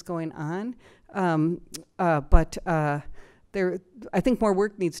other things going on. I think more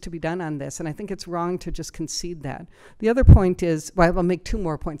work needs to be done on this, and I think it's wrong to just concede that. The other point is, well, I'll make two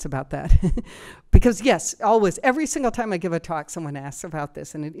more points about that. Because yes, always, every single time I give a talk, someone asks about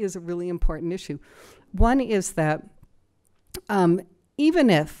this, and it is a really important issue. One is that even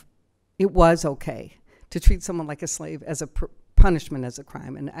if it was okay to treat someone like a slave as a punishment as a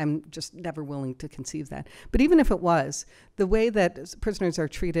crime, and I'm just never willing to conceive that. But even if it was, the way that prisoners are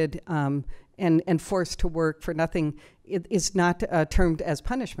treated and forced to work for nothing is not termed as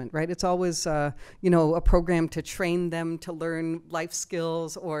punishment, right? It's always, a program to train them to learn life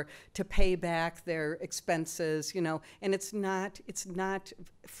skills or to pay back their expenses, and it's not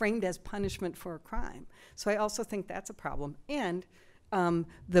framed as punishment for a crime. So I also think that's a problem. And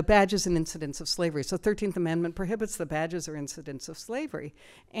the badges and incidents of slavery. So 13th Amendment prohibits the badges or incidents of slavery.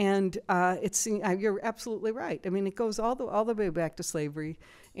 And you're absolutely right. I mean, it goes all the way back to slavery.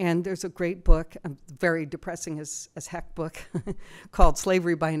 And there's a great book, very depressing as heck book, called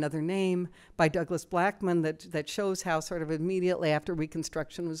Slavery by Another Name by Douglas Blackman that shows how sort of immediately after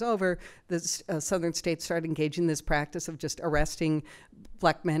Reconstruction was over, the southern states started engaging in this practice of just arresting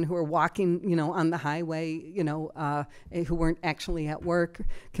black men who were walking, on the highway, who weren't actually at work,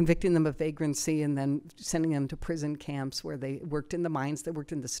 convicting them of vagrancy, and then sending them to prison camps where they worked in the mines, they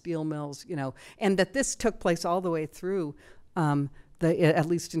worked in the steel mills, and that this took place all the way through at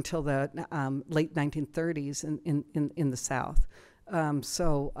least until the late 1930s in the South.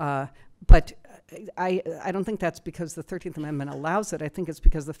 But I don't think that's because the 13th Amendment allows it. I think it's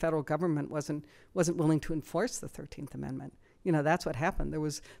because the federal government wasn't willing to enforce the 13th Amendment. That's what happened.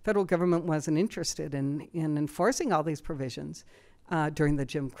 Federal government wasn't interested in enforcing all these provisions during the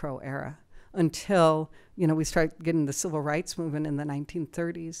Jim Crow era until, we start getting the civil rights movement in the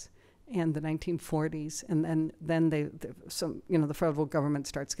 1930s and the 1940s, and then the federal government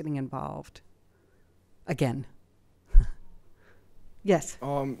starts getting involved again. Yes.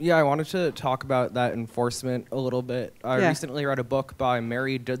 I wanted to talk about that enforcement a little bit. I recently read a book by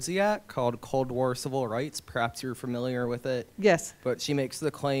Mary Dudziak called Cold War Civil Rights. Perhaps you're familiar with it. Yes. But she makes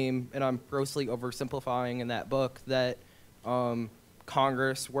the claim, and I'm grossly oversimplifying in that book, that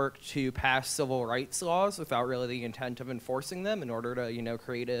Congress worked to pass civil rights laws without really the intent of enforcing them in order to,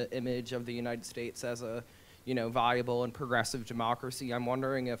 create an image of the United States as a, viable and progressive democracy. I'm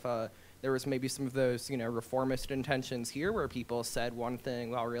wondering if there was maybe some of those, reformist intentions here where people said one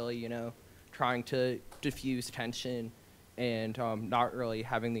thing while really, trying to diffuse tension and not really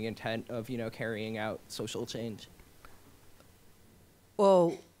having the intent of, carrying out social change.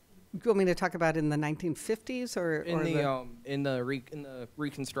 Well, do you want me to talk about in the 1950s or in the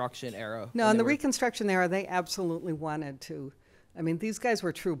Reconstruction era? No, in the Reconstruction era, they absolutely wanted to. I mean, these guys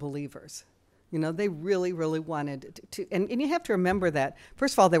were true believers. They really, really wanted to. And you have to remember that,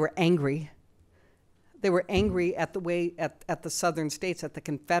 first of all, they were angry. They were angry at the way, at the southern states, at the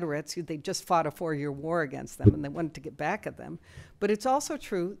Confederates. They just fought a 4-year war against them, and they wanted to get back at them. But it's also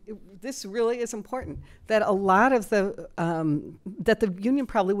true, this really is important, that a lot of that the Union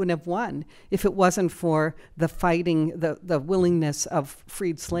probably wouldn't have won if it wasn't for the fighting, the willingness of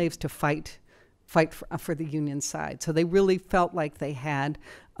freed slaves to fight for the Union side. So they really felt like they had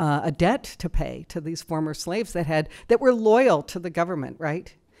a debt to pay to these former slaves that were loyal to the government,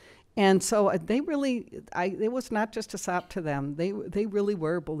 right? And so it was not just a sop to them. They really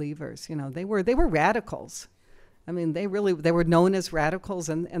were believers. They were radicals. I mean, they were known as radicals,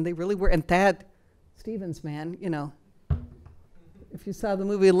 and they really were. And Thad Stevens, man, if you saw the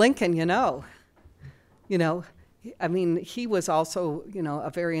movie Lincoln, I mean, he was also,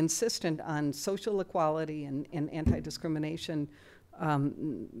 a very insistent on social equality and anti-discrimination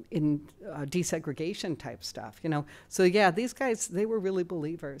in desegregation type stuff, So yeah, these guys, they were really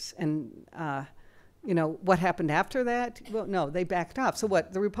believers, and you know, what happened after that? Well, no, they backed off. So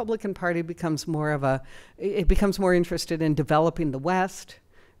what? The Republican Party becomes more of it becomes more interested in developing the West,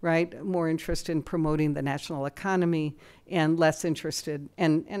 right? More interested in promoting the national economy, and less interested,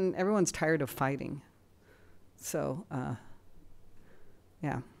 and everyone's tired of fighting. So,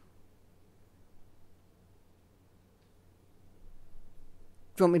 yeah.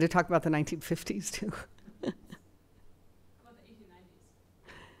 Do you want me to talk about the 1950s too? About the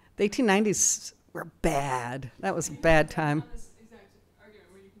 1890s. The 1890s were bad. That was a bad time. On this exact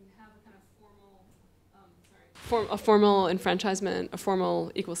argument where you can have a kind of formal enfranchisement, a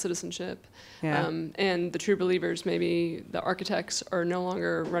formal equal citizenship, Yeah. and the true believers, maybe the architects, are no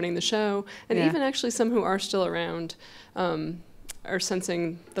longer running the show, and Yeah. even actually some who are still around are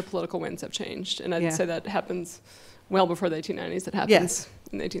sensing the political winds have changed, and I'd Yeah. say that happens well before the 1890s. That happens Yes.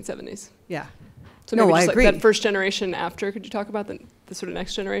 in the 1870s. Yeah. So No, maybe I just agree. like that first generation after, could you talk about the sort of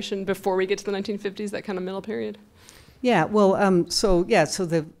next generation before we get to the 1950s, that kind of middle period? Yeah, well, so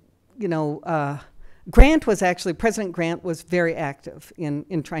the, you know, Grant was actually, President Grant was very active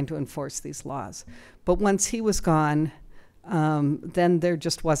in trying to enforce these laws. But once he was gone, then there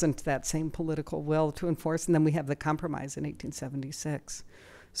just wasn't that same political will to enforce, and then we have the compromise in 1876.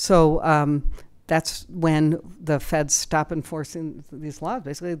 So that's when the feds stop enforcing these laws.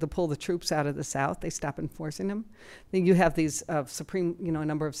 Basically, they pull the troops out of the South. They stop enforcing them. Then you have these a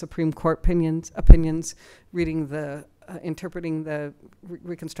number of Supreme Court opinions reading interpreting the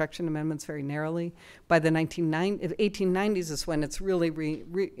Reconstruction amendments very narrowly. By the 1890s is when it's really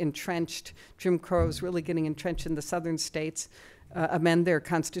entrenched. Jim Crow is really getting entrenched in the southern states. Amend their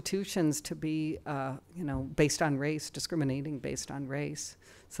constitutions to be, based on race, discriminating based on race.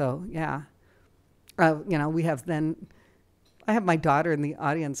 So, yeah. We have then, I have my daughter in the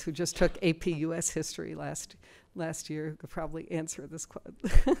audience who just took AP US History last year, who could probably answer this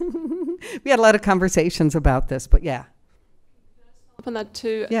question. We had a lot of conversations about this, but yeah. Up on that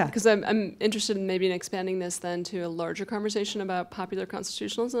too, Yeah. because I'm interested in maybe in expanding this then to a larger conversation about popular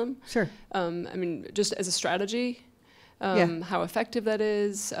constitutionalism. Sure. I mean, just as a strategy, Yeah. how effective that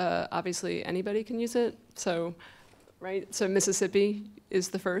is. Obviously, anybody can use it. So, right. So Mississippi is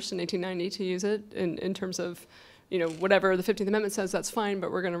the first in 1890 to use it in terms of, whatever the 15th Amendment says, that's fine,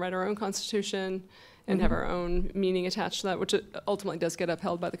 but we're going to write our own constitution and have our own meaning attached to that, which ultimately does get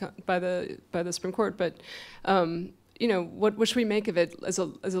upheld by the Supreme Court. But what should we make of it as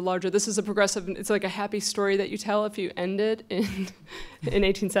a larger? This is a progressive. It's like a happy story that you tell if you end it in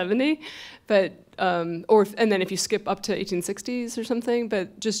 1870, but and then if you skip up to 1860s or something.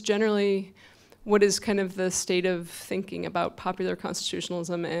 But just generally, what is kind of the state of thinking about popular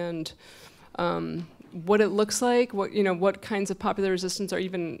constitutionalism and what it looks like? What kinds of popular resistance are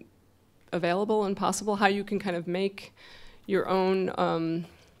even available and possible? How you can kind of make your own.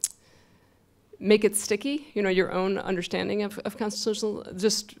 Make it sticky, your own understanding of constitutional.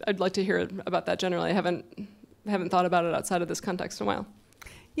 Just, I'd like to hear about that generally. I haven't thought about it outside of this context in a while.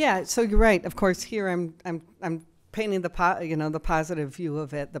 Yeah, so you're right. Of course, here I'm painting the positive view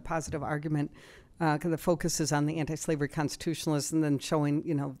of it, the positive argument, because the focus is on the anti-slavery constitutionalists, and then showing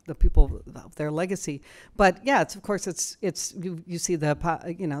the people their legacy. But yeah, it's you see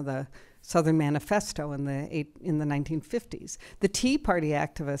the Southern Manifesto in the 1950s, the Tea Party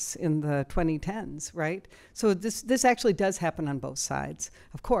activists in the 2010s, right? So this actually does happen on both sides,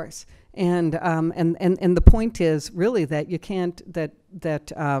 of course, and the point is really that you can't that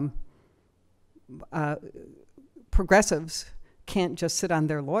progressives can't just sit on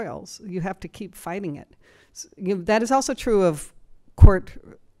their laurels. You have to keep fighting it. So, that is also true of court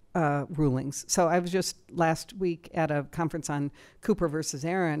rulings. So I was just last week at a conference on Cooper versus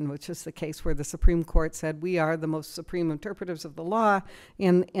Aaron, which is the case where the Supreme Court said we are the most supreme interpreters of the law,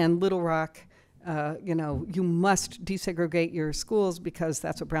 and Little Rock, you must desegregate your schools because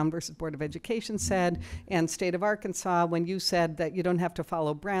that's what Brown versus Board of Education said, and State of Arkansas, when you said that you don't have to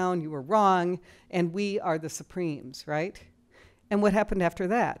follow Brown, you were wrong, and we are the Supremes, right? And what happened after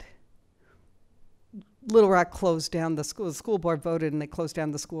that? Little Rock closed down the school. The school board voted, and they closed down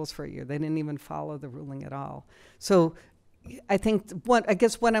the schools for a year. They didn't even follow the ruling at all. So I think what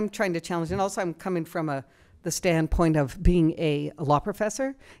I'm trying to challenge, and also I'm coming from the standpoint of being a law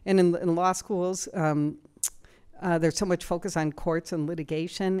professor, and in law schools, there's so much focus on courts and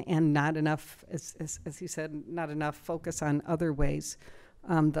litigation, and not enough, as he said, not enough focus on other ways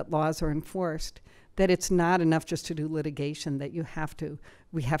that laws are enforced. That it's not enough just to do litigation. That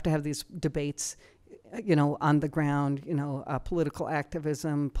we have to have these debates, on the ground, political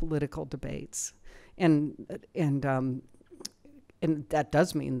activism, political debates, and that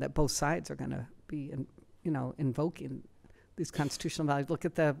does mean that both sides are going to be, invoking these constitutional values. Look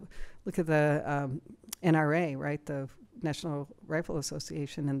at the NRA, right? The National Rifle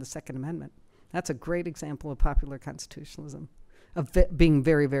Association and the Second Amendment. That's a great example of popular constitutionalism, of being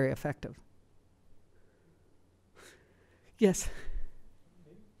very, very effective. Yes.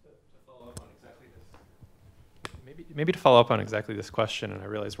 Maybe to follow up on exactly this question, and I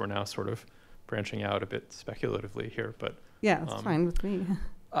realize we're now sort of branching out a bit speculatively here, but yeah, it's fine with me.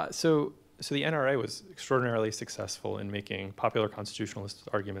 So the NRA was extraordinarily successful in making popular constitutionalist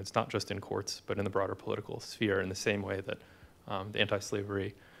arguments, not just in courts, but in the broader political sphere, in the same way that the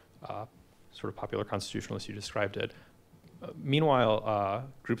anti-slavery sort of popular constitutionalists you described it. Meanwhile,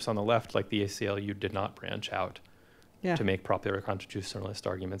 groups on the left, like the ACLU, did not branch out to make popular constitutionalist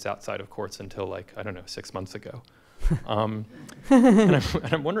arguments outside of courts until, like, I don't know, 6 months ago. And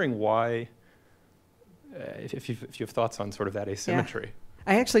I'm wondering why, if you have thoughts on sort of that asymmetry. Yeah.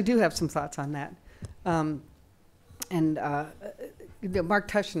 I actually do have some thoughts on that. Mark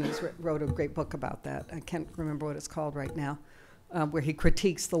Tushin wrote a great book about that. I can't remember what it's called right now, where he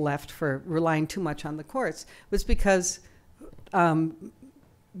critiques the left for relying too much on the courts. It was because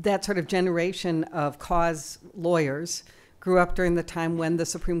that sort of generation of cause lawyers grew up during the time when the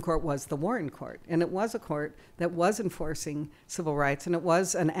Supreme Court was the Warren Court. And it was a court that was enforcing civil rights, and it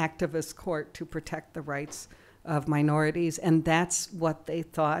was an activist court to protect the rights of minorities, and that's what they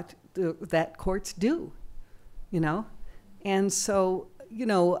thought that courts do, you know? And so, you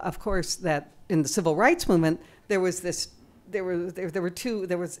know, of course, that in the civil rights movement, there was this, there was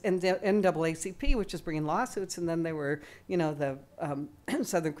NAACP, which is bringing lawsuits, and then there were, you know, the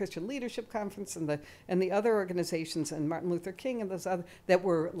Southern Christian Leadership Conference and the other organizations, and Martin Luther King and those other, that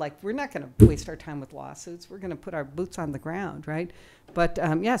were like, we're not going to waste our time with lawsuits. We're going to put our boots on the ground, right? But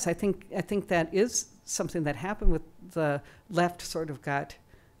yes, I think that is something that happened with the left. Sort of got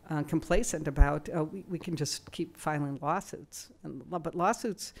complacent about we can just keep filing lawsuits, but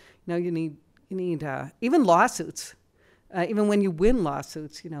lawsuits, you know, you need even lawsuits. Even when you win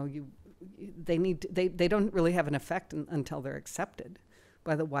lawsuits, you know, they don't really have an effect until they're accepted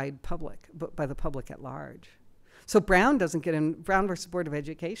by the wide public, but by the public at large. So Brown versus Board of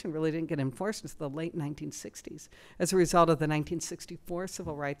Education really didn't get enforced until the late 1960s as a result of the 1964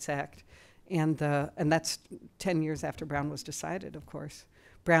 Civil Rights Act, and that's 10 years after Brown was decided, of course.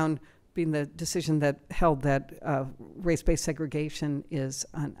 Brown being the decision that held that race-based segregation is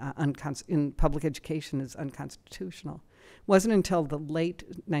in public education is unconstitutional. It wasn't until the late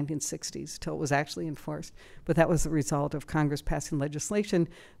 1960s till it was actually enforced, but that was the result of Congress passing legislation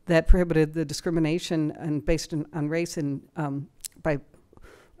that prohibited the discrimination and based on race by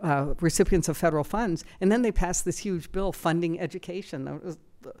recipients of federal funds. And then they passed this huge bill funding education.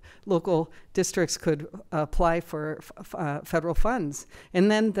 Local districts could apply for federal funds. And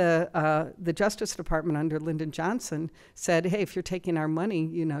then the Justice Department under Lyndon Johnson said, hey, if you're taking our money,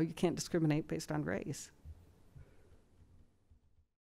 you know, you can't discriminate based on race.